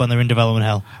it up and they're in development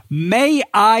hell. May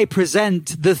I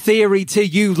present the theory to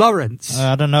you, Lawrence?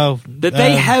 I don't know. That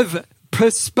they have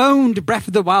postponed Breath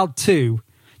of the Wild 2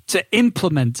 to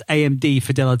implement AMD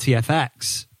Fidelity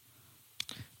FX.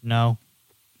 No.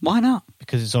 Why not?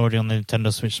 Because it's already on the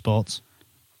Nintendo Switch Sports.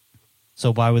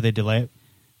 So why would they delay it?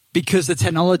 Because the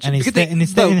technology... And instead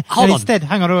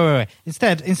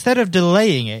of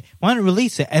delaying it, why not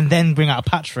release it and then bring out a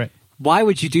patch for it? Why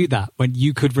would you do that when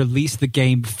you could release the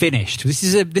game finished? This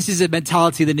is a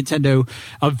mentality that Nintendo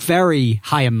are very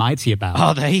high and mighty about.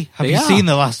 Are they? Have you seen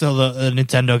the last of the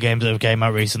Nintendo games that have came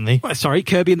out recently? Sorry,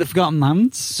 Kirby and the Forgotten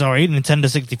Lands? Sorry, Nintendo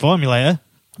 64 emulator.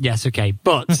 Yes, okay,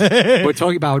 but we're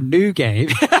talking about a new game.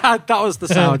 That was the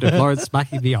sound of Lawrence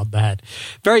smacking me on the head.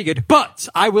 Very good. But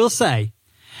I will say...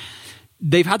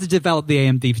 they've had to develop the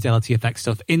AMD Fidelity FX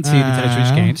stuff into Nintendo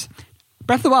Switch games.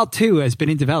 Breath of the Wild 2 has been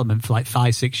in development for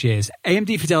 5-6 years.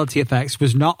 AMD Fidelity FX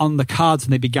was not on the cards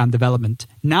when they began development.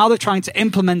 Now they're trying to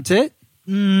implement it.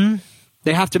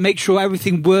 They have to make sure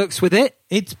everything works with it.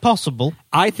 It's possible.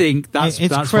 I think that's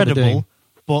credible,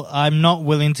 but I'm not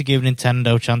willing to give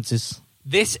Nintendo chances.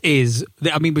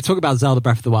 We're talking about Zelda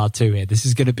Breath of the Wild 2 here. This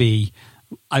is going to be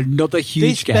another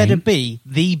huge game. This better be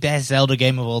the best Zelda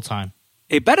game of all time.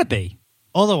 It better be.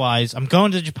 Otherwise, I'm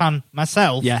going to Japan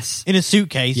myself. Yes. In a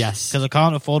suitcase. Yes. Because I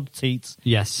can't afford seats.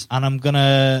 Yes. And I'm going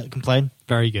to complain.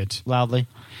 Very good. Loudly.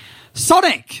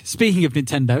 Sonic, speaking of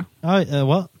Nintendo,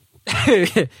 What?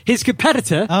 his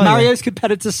competitor, Mario's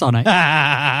competitor, Sonic, the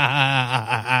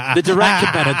direct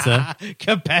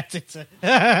competitor.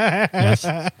 Yes.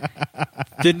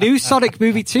 The new Sonic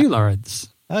movie 2, Lawrence.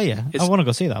 Oh, yeah. I want to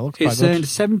go see that. It looks quite It's good. earned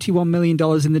 $71 million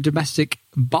in the domestic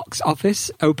box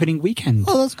office opening weekend.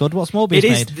 Oh, that's good. What's more It being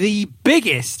is made? the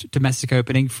biggest domestic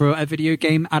opening for a video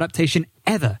game adaptation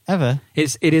ever. Ever?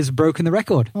 It has broken the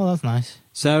record. Oh, that's nice.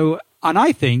 So, and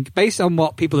I think, based on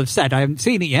what people have said, I haven't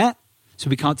seen it yet, so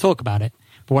we can't talk about it.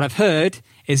 But what I've heard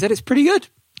is that it's pretty good.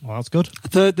 Well, that's good.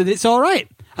 I've heard that it's all right.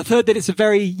 I've heard that it's a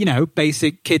very,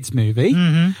 basic kids movie,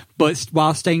 but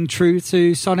while staying true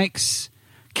to Sonic's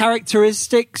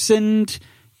characteristics and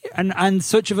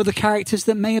such of other characters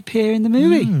that may appear in the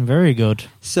movie. Very good.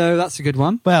 So that's a good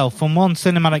one. Well, from one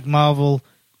cinematic Marvel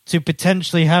to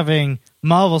potentially having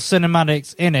Marvel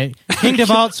Cinematics in it, Kingdom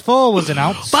Hearts 4 was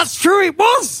announced. That's true, it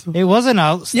was! It was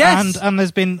announced. Yes. And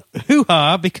there's been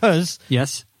hoo-ha because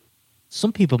Yes.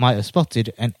 some people might have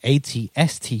spotted an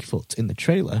AT-ST foot in the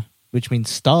trailer, which means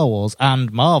Star Wars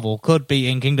and Marvel could be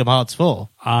in Kingdom Hearts 4.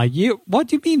 What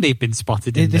do you mean they've been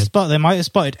spotted in They might have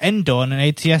spotted Endor and an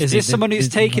AT-ST. Is this someone who's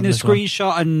taken a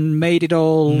screenshot and made it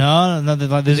all... No, they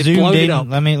They zoomed blowed it in. up.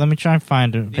 Let me try and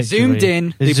find a picture. They zoomed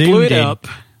in, they zoomed blew it in. up,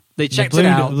 they checked They it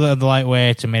out. blew Like,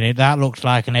 wait a minute, that looks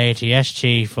like an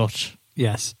AT-ST foot.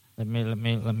 Yes. Let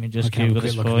me just Okay, have a Google quick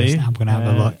this look for at this you. now. I'm gonna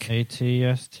have a look.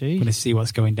 AT-ST. I'm going to see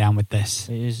what's going down with this.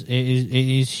 It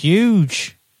is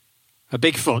huge. A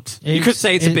big foot. You could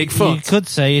say it's a big foot. You could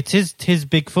say it is his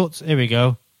big foot. Here we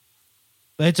go.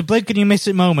 But it's a blink and you miss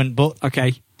it moment, but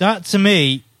Okay. that to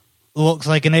me looks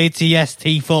like an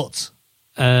AT-ST foot.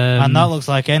 And that looks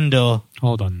like Endor.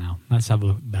 Hold on now. Let's have a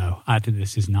look. No, I think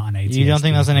this is not an ATST. You don't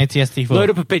think that's an AT-ST foot? Load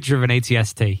up a picture of an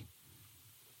ATST.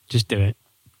 Just do it.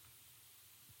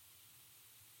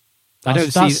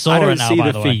 That's I Sora don't now, see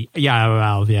by the the feet. Yeah,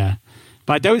 well, yeah.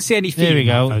 But I don't see any feet There we in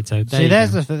go. that photo. See,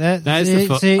 there's the foot. There's the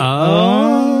foot. See?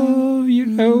 Oh, you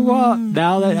know what?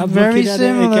 Now that I'm Very looking at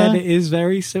similar. it again, it is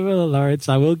very similar, Lawrence.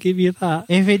 I will give you that.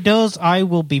 If it does, I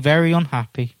will be very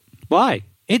unhappy. Why?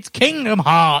 It's Kingdom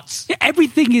Hearts.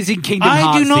 Everything is in Kingdom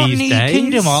Hearts I do not these need days.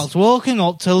 Kingdom Hearts walking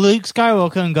up to Luke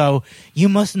Skywalker and go, "You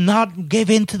must not give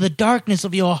in to the darkness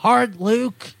of your heart,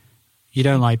 Luke." You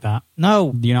don't like that.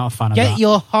 No. You're not a fan of Get that.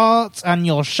 your heart and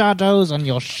your shadows and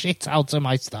your shit out of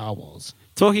my Star Wars.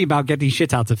 Talking about getting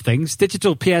shit out of things,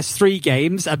 digital PS3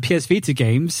 games and PS Vita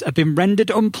games have been rendered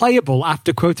unplayable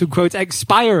after quote-unquote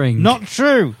expiring. Not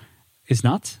true. It's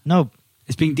not? No.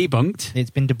 It's being debunked. It's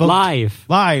been debunked.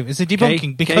 Live. It's a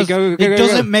debunking because go, it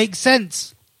doesn't make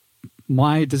sense.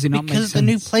 Why does it not make sense? Because the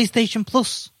new PlayStation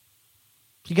Plus.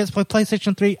 You get to play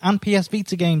PlayStation 3 and PS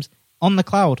Vita games on the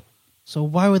cloud. So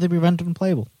why would they be rendered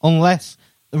unplayable? Unless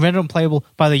they're rendered unplayable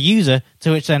by the user,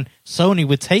 to which then Sony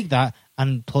would take that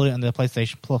and pull it on their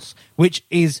PlayStation Plus, which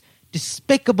is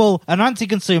despicable and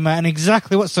anti-consumer and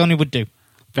exactly what Sony would do.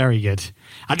 Very good.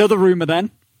 Another rumour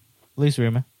then. Loose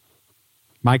rumour.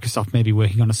 Microsoft may be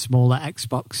working on a smaller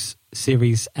Xbox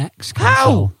Series X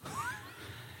console.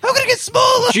 How can it get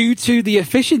smaller? Due to the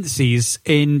efficiencies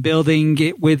in building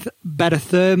it with better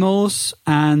thermals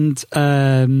and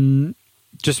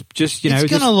just It's just going to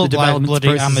the look like development bloody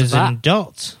process of Amazon that.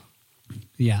 Dot.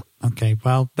 Yeah. Okay.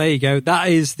 Well, there you go. That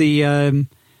is the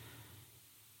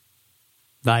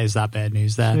that bit of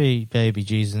news there. Sweet baby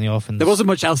Jesus and the orphans. There wasn't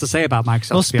much else to say about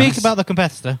Microsoft. We'll to be speak honest. about the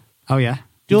competitor. Oh yeah.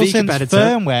 The DualSense competitor.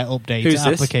 firmware update Who's this?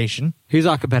 application. Who's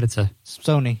our competitor?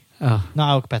 Sony. Oh, Not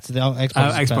our competitor.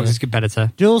 Xbox's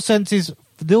competitor. DualSense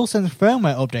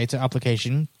firmware update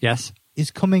application Yes.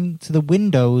 is coming to the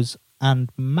Windows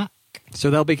and Mac. So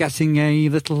they'll be getting a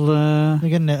little. They're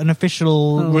getting an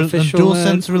official official,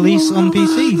 DualSense release on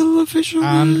PC little official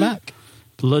and Mac.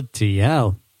 Bloody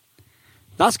hell.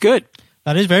 That's good.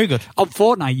 That is very good. On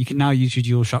Fortnite, you can now use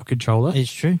your DualShock controller.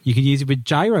 It's true. You can use it with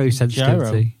gyro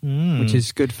sensitivity, Mm. which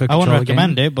is good for I control. wouldn't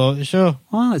recommend it, but sure.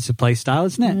 Well, it's a play style,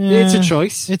 isn't it? Yeah, It's a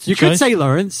choice. it's a you could choice. say,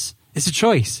 Lawrence, it's a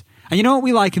choice. And you know what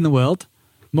we like in the world?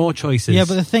 More choices. Yeah,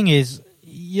 but the thing is,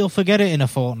 you'll forget it in a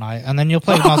fortnight, and then you'll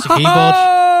play with mouse and keyboard.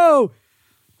 Oh!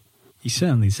 You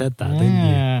certainly said that, didn't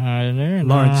I know. you?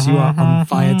 Lawrence, you are on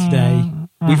fire today.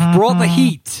 We've brought the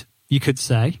heat, you could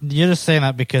say. You're just saying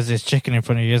that because there's chicken in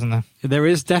front of you, isn't there? There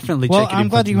is definitely Well, chicken I'm in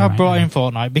glad front you of me have right brought now. in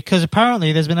Fortnite, because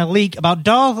apparently there's been a leak about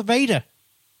Darth Vader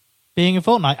being in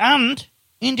Fortnite and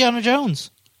Indiana Jones.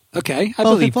 Okay, I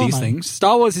Both in believe these Fortnite. things.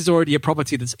 Star Wars is already a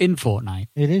property that's in Fortnite,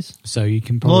 It is. so you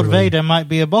can probably... Lord Vader might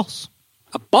be a boss.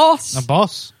 A boss? A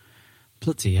boss.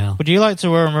 Bloody hell. Would you like to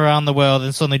roam around the world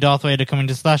and suddenly Darth Vader coming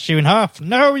to slash you in half?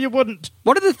 No, you wouldn't.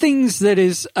 One of the things that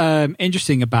is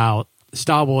interesting about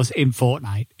Star Wars in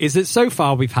Fortnite is that so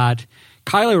far we've had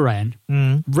Kylo Ren,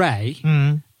 Rey,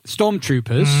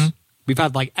 Stormtroopers. We've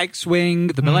had like X-Wing,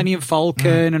 the Millennium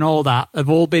Falcon, and all that have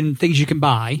all been things you can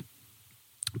buy.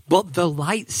 But the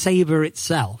lightsaber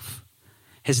itself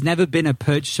has never been a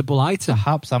purchasable item.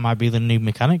 Perhaps that might be the new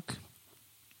mechanic.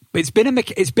 But it's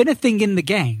been a thing in the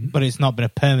game, but it's not been a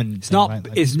permanent. It's not.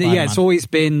 Like it's always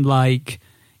been like,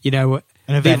 you know,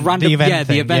 an event, the event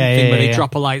thing where they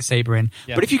drop a lightsaber in.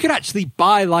 Yeah. But if you could actually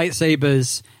buy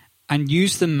lightsabers and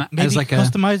use them as like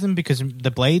customize them, because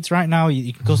the blades right now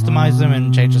you can customize them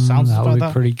and change the sounds. That would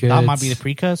be pretty good. That might be the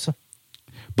precursor.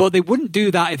 But they wouldn't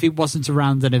do that if it wasn't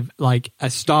around like a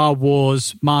Star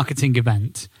Wars marketing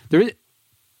event. There is.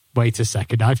 Wait a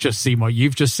second! I've just seen what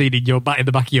you've just seen in the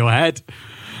back of your head.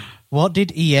 What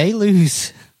did EA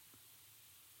lose?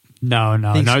 No.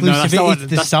 That's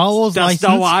the Star Wars license. That's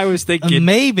not what I was thinking. And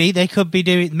maybe they could be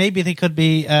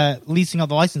leasing out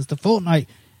the license to Fortnite.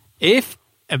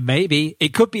 Maybe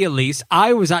it could be a lease.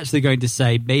 I was actually going to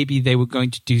say maybe they were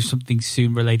going to do something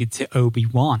soon related to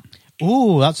Obi-Wan.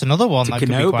 Ooh, that's another one that could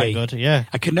be quite good. Yeah,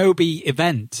 a Kenobi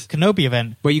event.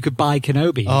 Where you could buy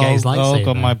Kenobi and get his lightsaber. Oh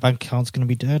god, my bank account's going to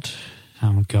be dead.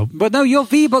 Oh god! But no, your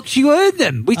V-Bucks, you earned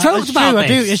them. We talked about this. I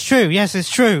do. It's true. Yes,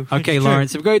 it's true. Okay, it's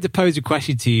Lawrence, true. I'm going to pose a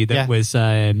question to you that was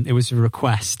it was a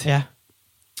request. Yeah.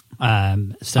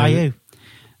 So by you,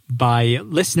 by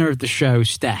listener of the show,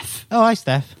 Steph. Oh, hi,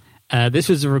 Steph. This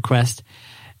was a request.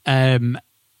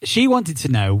 She wanted to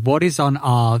know what is on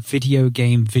our video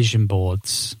game vision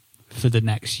boards for the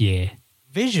next year.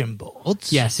 Vision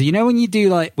boards? Yeah, so you know when you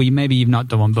do maybe you've not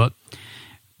done one, but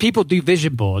people do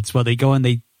vision boards where they go and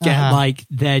they get like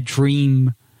their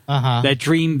dream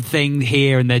thing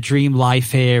here and their dream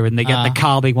life here, and they get the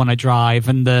car they want to drive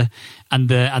and the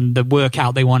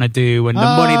workout they want to do and the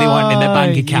money they want in their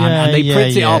bank account, and they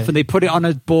print it off and they put it on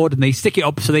a board and they stick it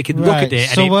up so they can look at it.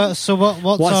 So what's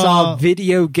our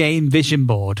video game vision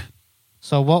board?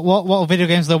 So what video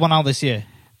games do they want out this year?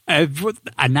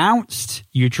 Announced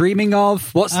you're dreaming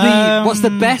of? What's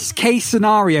the best case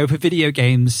scenario for video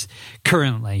games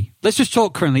currently? Let's just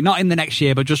talk currently, not in the next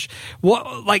year, but just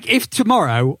if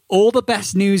tomorrow all the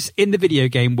best news in the video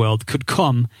game world could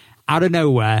come out of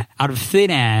nowhere, out of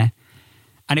thin air,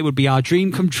 and it would be our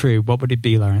dream come true, what would it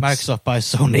be, Lawrence? Microsoft buys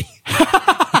Sony.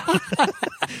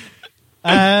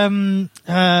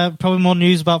 Probably more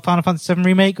news about Final Fantasy VII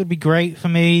Remake would be great for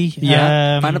me.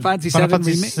 Yeah, Final Fantasy VII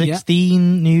Remake,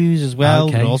 16 news as well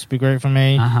would also be great for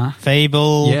me.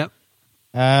 Fable. Yep.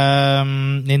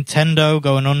 Nintendo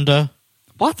going under.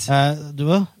 What? Did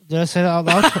I say that out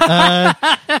loud?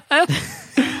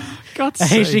 God's a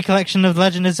sake. HD collection of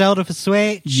Legend of Zelda for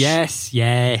Switch. Yes.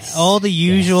 All the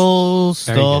usual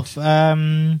stuff.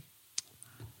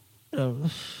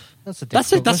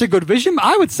 That's a good vision.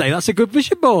 I would say that's a good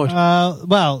vision board.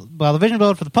 Well, the vision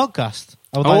board for the podcast,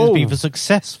 I would like to be for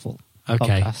successful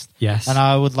podcast. Yes, and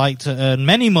I would like to earn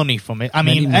many money from it.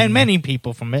 And many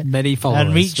people from it, many followers,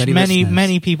 and reach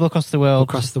many people across the world.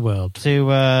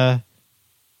 To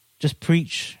just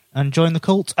preach and join the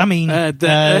cult.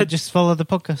 Just follow the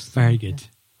podcast. Very good.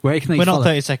 Where can they? We're not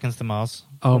 30 Seconds to Mars.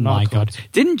 Oh my god!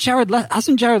 Hasn't Jared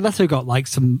Leto got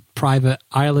some private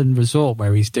island resort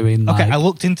where he's doing? Okay, I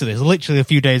looked into this literally a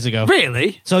few days ago.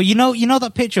 Really? So you know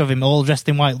that picture of him all dressed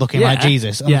in white, looking like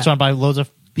Jesus, and surrounded by loads of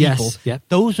people. Yes, yeah.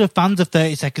 Those were fans of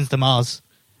 30 Seconds to Mars,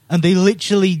 and they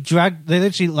literally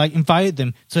invited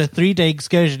them to a 3-day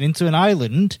excursion into an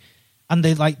island. And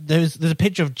they there's a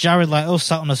picture of Jared Leto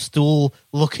sat on a stool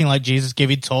looking like Jesus,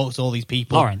 giving talks to all these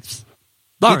people. Lawrence,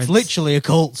 it's literally a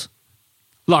cult.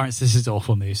 Lawrence, this is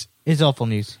awful news. It's awful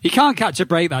news. You can't catch a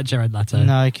break, that Jared Leto.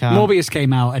 No, he can't. Morbius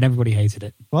came out and everybody hated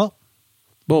it. What?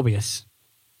 Morbius.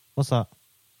 What's that?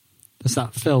 That's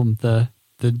that film, the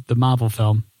Marvel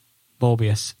film,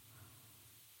 Morbius.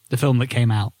 The film that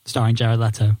came out starring Jared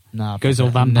Leto. No, goes all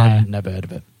vampire. Never heard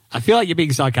of it. I feel like you're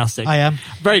being sarcastic. I am.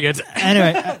 Very good.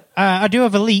 Anyway, I do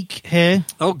have a leak here.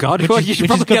 Oh God! You should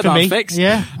probably get that fixed.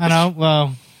 Yeah, I know.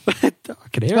 Well, I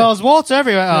can hear it. There's water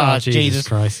everywhere. Oh, Jesus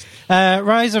Christ!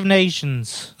 Rise of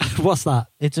Nations. What's that?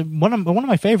 It's one of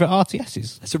my favorite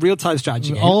RTSs. It's a real-time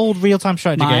strategy game. Old real-time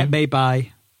strategy game made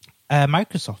by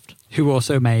Microsoft, who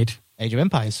also made Age of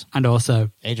Empires, and also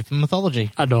Age of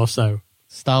Mythology, and also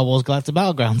Star Wars Galactic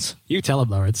Battlegrounds. You tell him,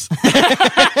 Lawrence.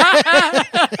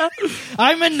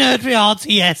 I'm a nerd for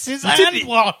RTSs. And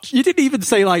what? You didn't even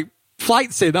say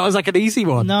Flight Sim. That was an easy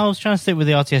one. No, I was trying to stick with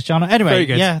the RTS genre.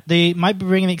 Anyway, they might be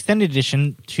bringing an extended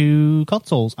edition to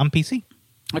consoles and PC.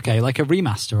 Okay, like a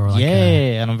remaster or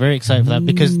and I'm very excited for that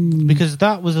because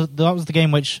that was the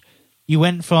game which you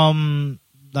went from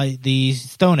the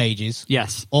Stone Ages,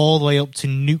 yes, all the way up to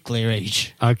Nuclear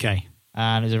Age. Okay.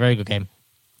 and it's a very good game.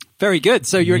 Very good.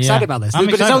 So you're excited about this,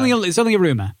 but it's only a rumor. It's only a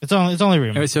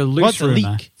rumor. Oh, it's a loose rumor.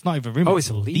 Leak. It's not even a rumor. Oh,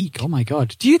 it's a leak. Oh my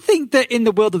god. Do you think that in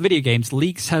the world of video games,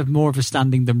 leaks have more of a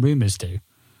standing than rumors do?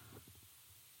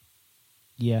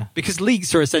 Yeah, because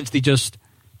leaks are essentially just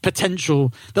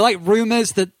potential. They're like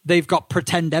rumors that they've got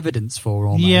pretend evidence for.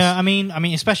 Almost. Yeah, I mean,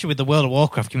 especially with the World of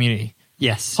Warcraft community.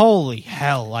 Yes. Holy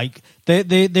hell! Like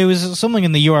there was something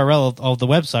in the URL of the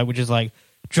website which is like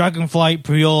Dragonflight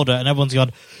pre-order, and everyone's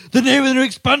gone, the name of the new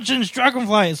expansion is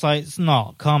Dragonflight. It's like, it's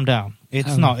not. Calm down.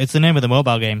 It's not. It's the name of the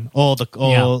mobile game or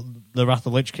the Wrath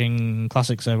of Lich King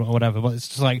Classics or whatever. But it's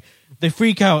just like they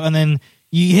freak out, and then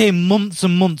you hear months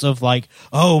and months of like,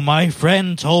 oh, my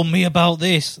friend told me about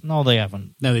this. No, they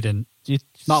haven't. No, they didn't.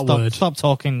 Not a word. Stop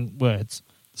talking words.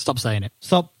 Stop saying it.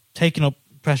 Stop taking up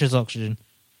precious oxygen.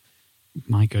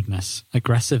 My goodness.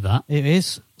 Aggressive, that. It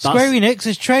is. Square Enix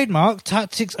has trademarked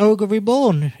Tactics Ogre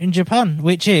Reborn in Japan,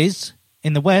 which is,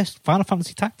 in the West, Final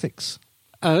Fantasy Tactics.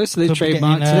 Oh, so they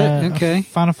trademarked it. Okay.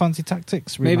 Final Fantasy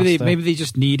Tactics remaster. Maybe they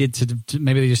just needed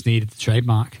the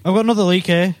trademark. I've got another leak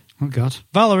here. Oh god.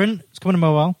 Valorant, it's coming to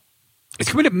mobile.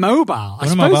 It's coming to mobile. I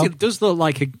suppose it does look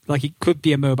like it could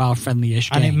be a mobile friendly-ish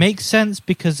game. And it makes sense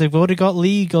because they've already got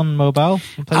League on mobile.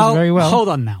 It plays very well. Hold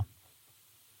on now.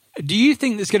 Do you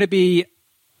think there's going to be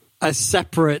a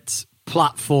separate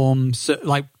platform, so,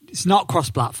 like it's not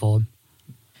cross-platform?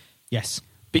 Yes.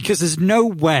 Because there's no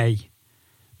way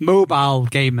mobile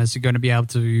gamers are going to be able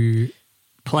to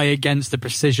play against the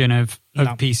precision of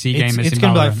PC gamers. It's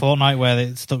going to be like Fortnite where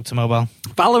it's stuck to mobile.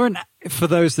 Valorant, for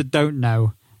those that don't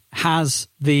know, has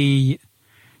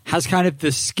kind of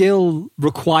the skill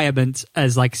requirement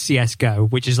as like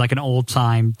CSGO, which is like an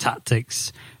all-time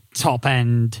tactics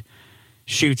top-end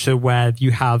shooter where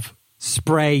you have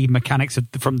spray mechanics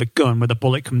from the gun where the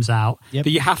bullet comes out. Yep.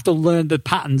 But you have to learn the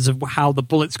patterns of how the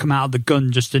bullets come out of the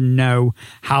gun just to know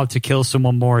how to kill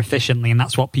someone more efficiently, and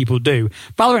that's what people do.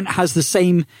 Valorant has a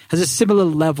similar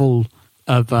level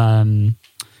of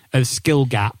skill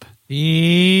gap.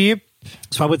 Yep.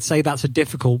 So I would say that's a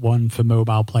difficult one for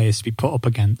mobile players to be put up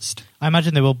against. I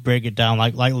imagine they will break it down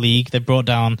like League. They brought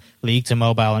down League to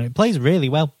mobile, and it plays really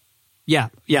well. Yeah.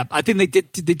 I think they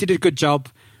did a good job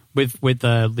with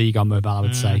League on mobile, I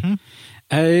would say.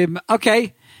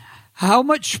 Okay. How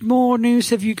much more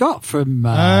news have you got from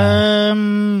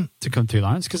to come through,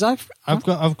 Lawrence? Because I've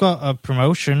got a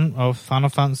promotion of Final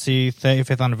Fantasy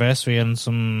 35th anniversary and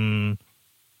some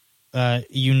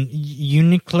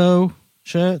Uniqlo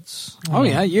shirts. Oh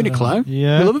yeah, Uniqlo.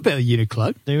 Yeah, we love a bit of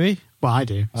Uniqlo. Do we? Well, I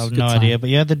do. I have no idea, but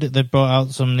yeah, they brought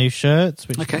out some new shirts,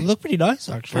 which look pretty nice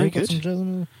actually. Very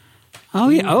good. Oh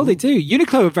yeah, they do.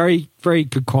 Uniqlo are very, very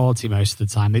good quality most of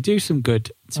the time. They do some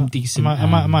decent.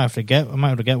 I might have to get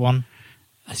one.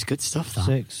 That's good stuff. That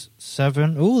 6,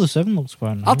 7. Oh, the 7 looks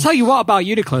quite nice. I'll tell you what about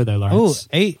Uniqlo though, Lawrence.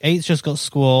 Oh, 8's just got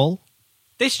Squall.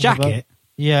 This jacket.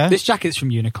 Yeah. This jacket's from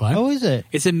Uniqlo. Oh, is it?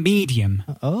 It's a medium.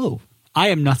 Oh. I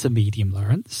am not a medium,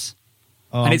 Lawrence.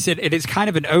 And it is kind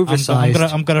of an oversized.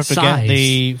 I'm gonna forget size.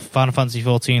 the Final Fantasy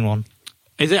 14 one.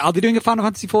 Is it? Are they doing a Final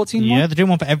Fantasy 14 one? Yeah, they're doing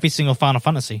one for every single Final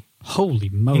Fantasy. Holy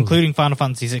moly. Including Final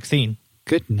Fantasy 16.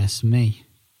 Goodness me.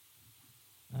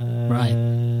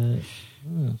 Right.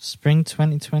 Spring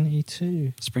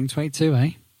 2022. Spring 22,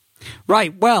 eh?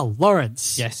 Right, well,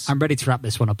 Lawrence. Yes. I'm ready to wrap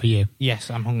this one up for you.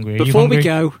 Yes, I'm hungry. Before we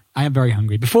go, I am very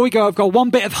hungry. Before we go, I've got one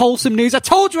bit of wholesome news. I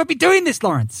told you I'd be doing this,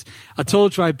 Lawrence. I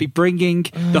told you I'd be bringing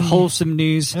the wholesome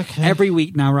news every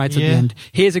week now, right at the end.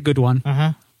 Here's a good one.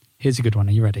 Here's a good one.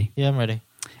 Are you ready? Yeah, I'm ready.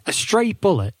 A stray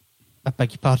bullet. I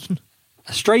beg your pardon?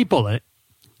 A stray bullet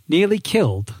nearly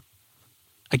killed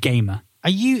a gamer.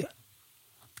 Are you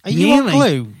on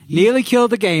Glue? Nearly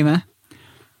killed a gamer,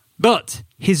 but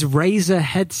his Razer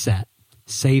headset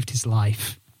saved his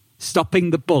life,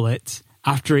 stopping the bullet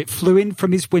after it flew in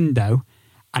from his window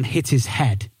and hit his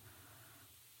head.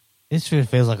 This really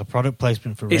feels like a product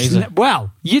placement for Razer.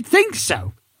 Well, you'd think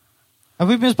so. Have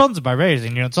we been sponsored by Razer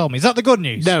and you not told me? Is that the good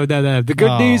news? No. The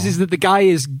good news is that the guy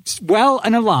is well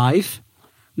and alive.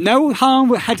 No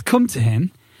harm had come to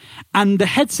him. And the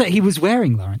headset he was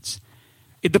wearing, Lawrence,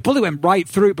 the bullet went right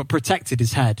through but protected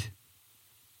his head.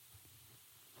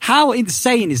 How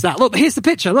insane is that? Look, here's the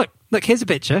picture. Look, here's a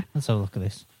picture. Let's have a look at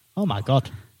this. Oh, my God.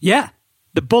 Yeah.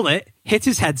 The bullet hit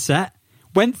his headset,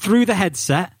 went through the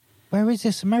headset. Where is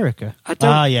this? America?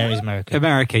 Yeah, it is America.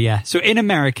 America, yeah. So in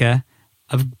America,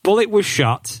 a bullet was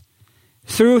shot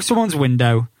through someone's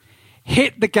window,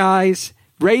 hit the guy's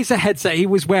Razer headset he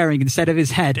was wearing instead of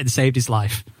his head and saved his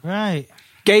life. Right.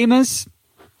 Gamers,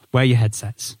 wear your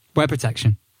headsets. Wear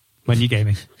protection when you're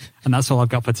gaming. And that's all I've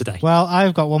got for today. Well,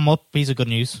 I've got one more piece of good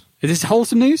news. Is this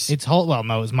wholesome news? It's well,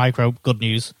 no, it's micro good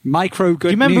news. Micro good news. Do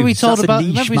you remember we told That's about? a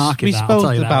niche Remember market, we that, I'll spoke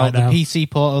tell you that about right the now. PC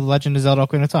port of Legend of Zelda: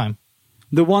 Ocarina of Time.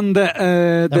 The one that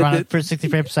Ran for 60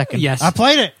 frames per second. Yes. I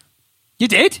played it. You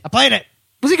did? I played it.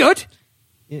 Was it good?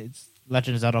 It's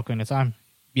Legend of Zelda: Ocarina of Time.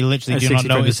 You literally At do not 60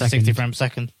 frames a notice second. 60 frames per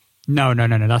second. No,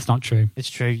 that's not true. It's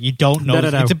true. You don't know.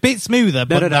 No. It's a bit smoother,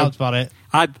 but that's about it.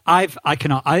 I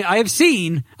cannot. I've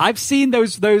seen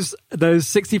those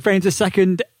 60 frames a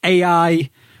second AI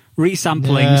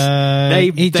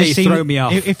resamplings. They throw me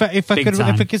off. If I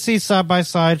time. could see side by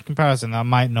side comparison, I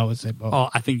might notice it. But Oh,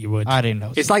 I think you would. I didn't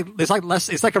notice.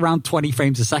 It's like around 20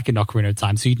 frames a second Ocarina of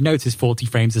Time, so you'd notice 40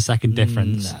 frames a second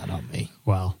difference. Nah, not me.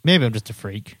 Well, Maybe I'm just a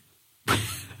freak.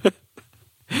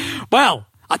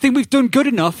 I think we've done good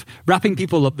enough wrapping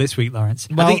people up this week, Lawrence.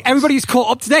 Well, I think everybody's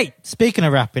caught up to date. Speaking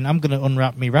of rapping, I'm going to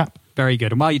unwrap me rap. Very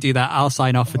good. And while you do that, I'll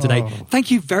sign off for today. Oh.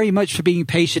 Thank you very much for being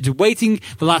patient and waiting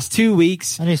the last 2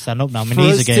 weeks. I need to stand up now. My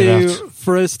knees are getting out.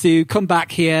 For us to come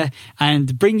back here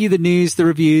and bring you the news, the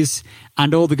reviews,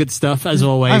 and all the good stuff, as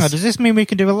always. Hang on, does this mean we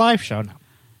can do a live show now?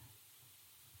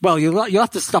 Well, you'll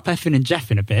have to stop effing and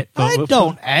jeffing a bit. But I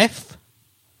don't F.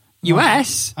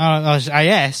 US? I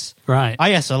yes. Right. I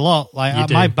yes a lot. Like You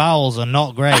do. my bowels are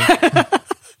not great. But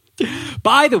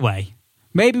either way,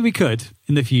 maybe we could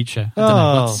in the future. I don't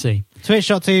know. Let's see.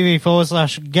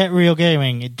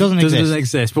 Twitch.tv/GetRealGaming. It doesn't exist. Doesn't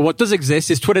exist. But what does exist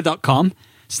is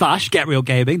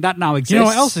twitter.com/GetRealGaming. That now exists. You know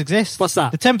what else exists? What's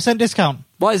that? The 10% discount.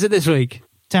 What is it this week?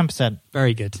 10%.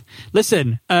 Very good.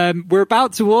 Listen, we're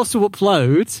about to also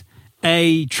upload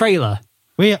a trailer.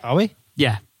 Are we?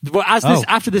 Yeah. Well,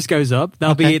 after this goes up,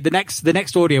 there'll be the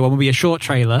next audio one will be a short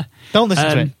trailer. Don't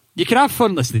listen to it. You can have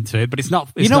fun listening to it, but it's not.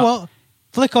 You know what?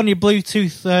 Flick on your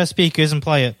Bluetooth speakers and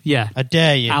play it. Yeah, I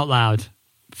dare you. Out loud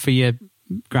for your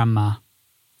grandma.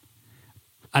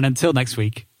 And until next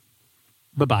week,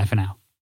 bye bye for now.